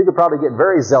 you could probably get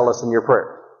very zealous in your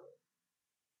prayers.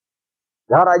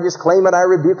 God, I just claim it, I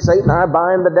rebuke Satan, I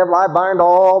bind the devil, I bind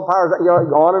all powers,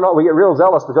 on and on. We get real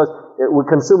zealous because we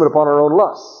consume it upon our own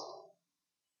lusts.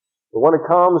 But when it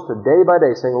comes to day by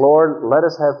day saying, Lord, let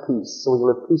us have peace so we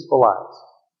can live peaceful lives.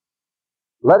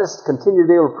 Let us continue to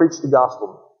be able to preach the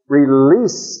gospel.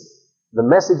 Release the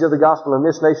message of the gospel in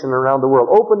this nation and around the world.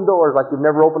 Open doors like you've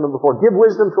never opened them before. Give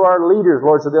wisdom to our leaders,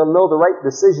 Lord, so they'll know the right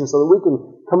decision so that we can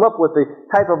come up with the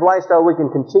type of lifestyle we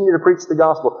can continue to preach the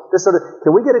gospel.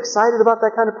 Can we get excited about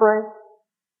that kind of praying?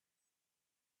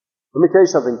 Let me tell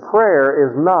you something. Prayer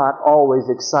is not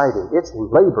always exciting. It's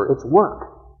labor. It's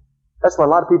work. That's why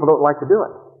a lot of people don't like to do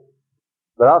it.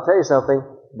 But I'll tell you something.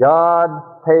 God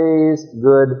pays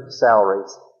good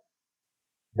salaries.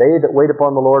 They that wait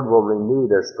upon the Lord will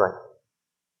renew their strength.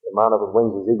 The mount of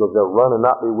wings as eagles. They'll run and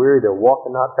not be weary. They'll walk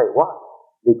and not faint. Why?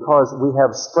 Because we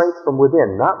have strength from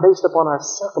within, not based upon our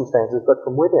circumstances, but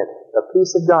from within. The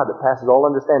peace of God that passes all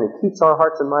understanding keeps our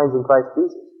hearts and minds in Christ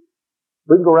Jesus.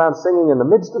 We can go around singing in the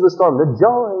midst of the storm, the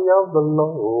joy of the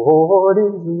Lord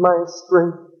is my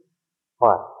strength.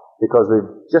 Why? Because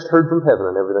we've just heard from heaven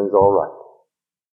and everything's all right.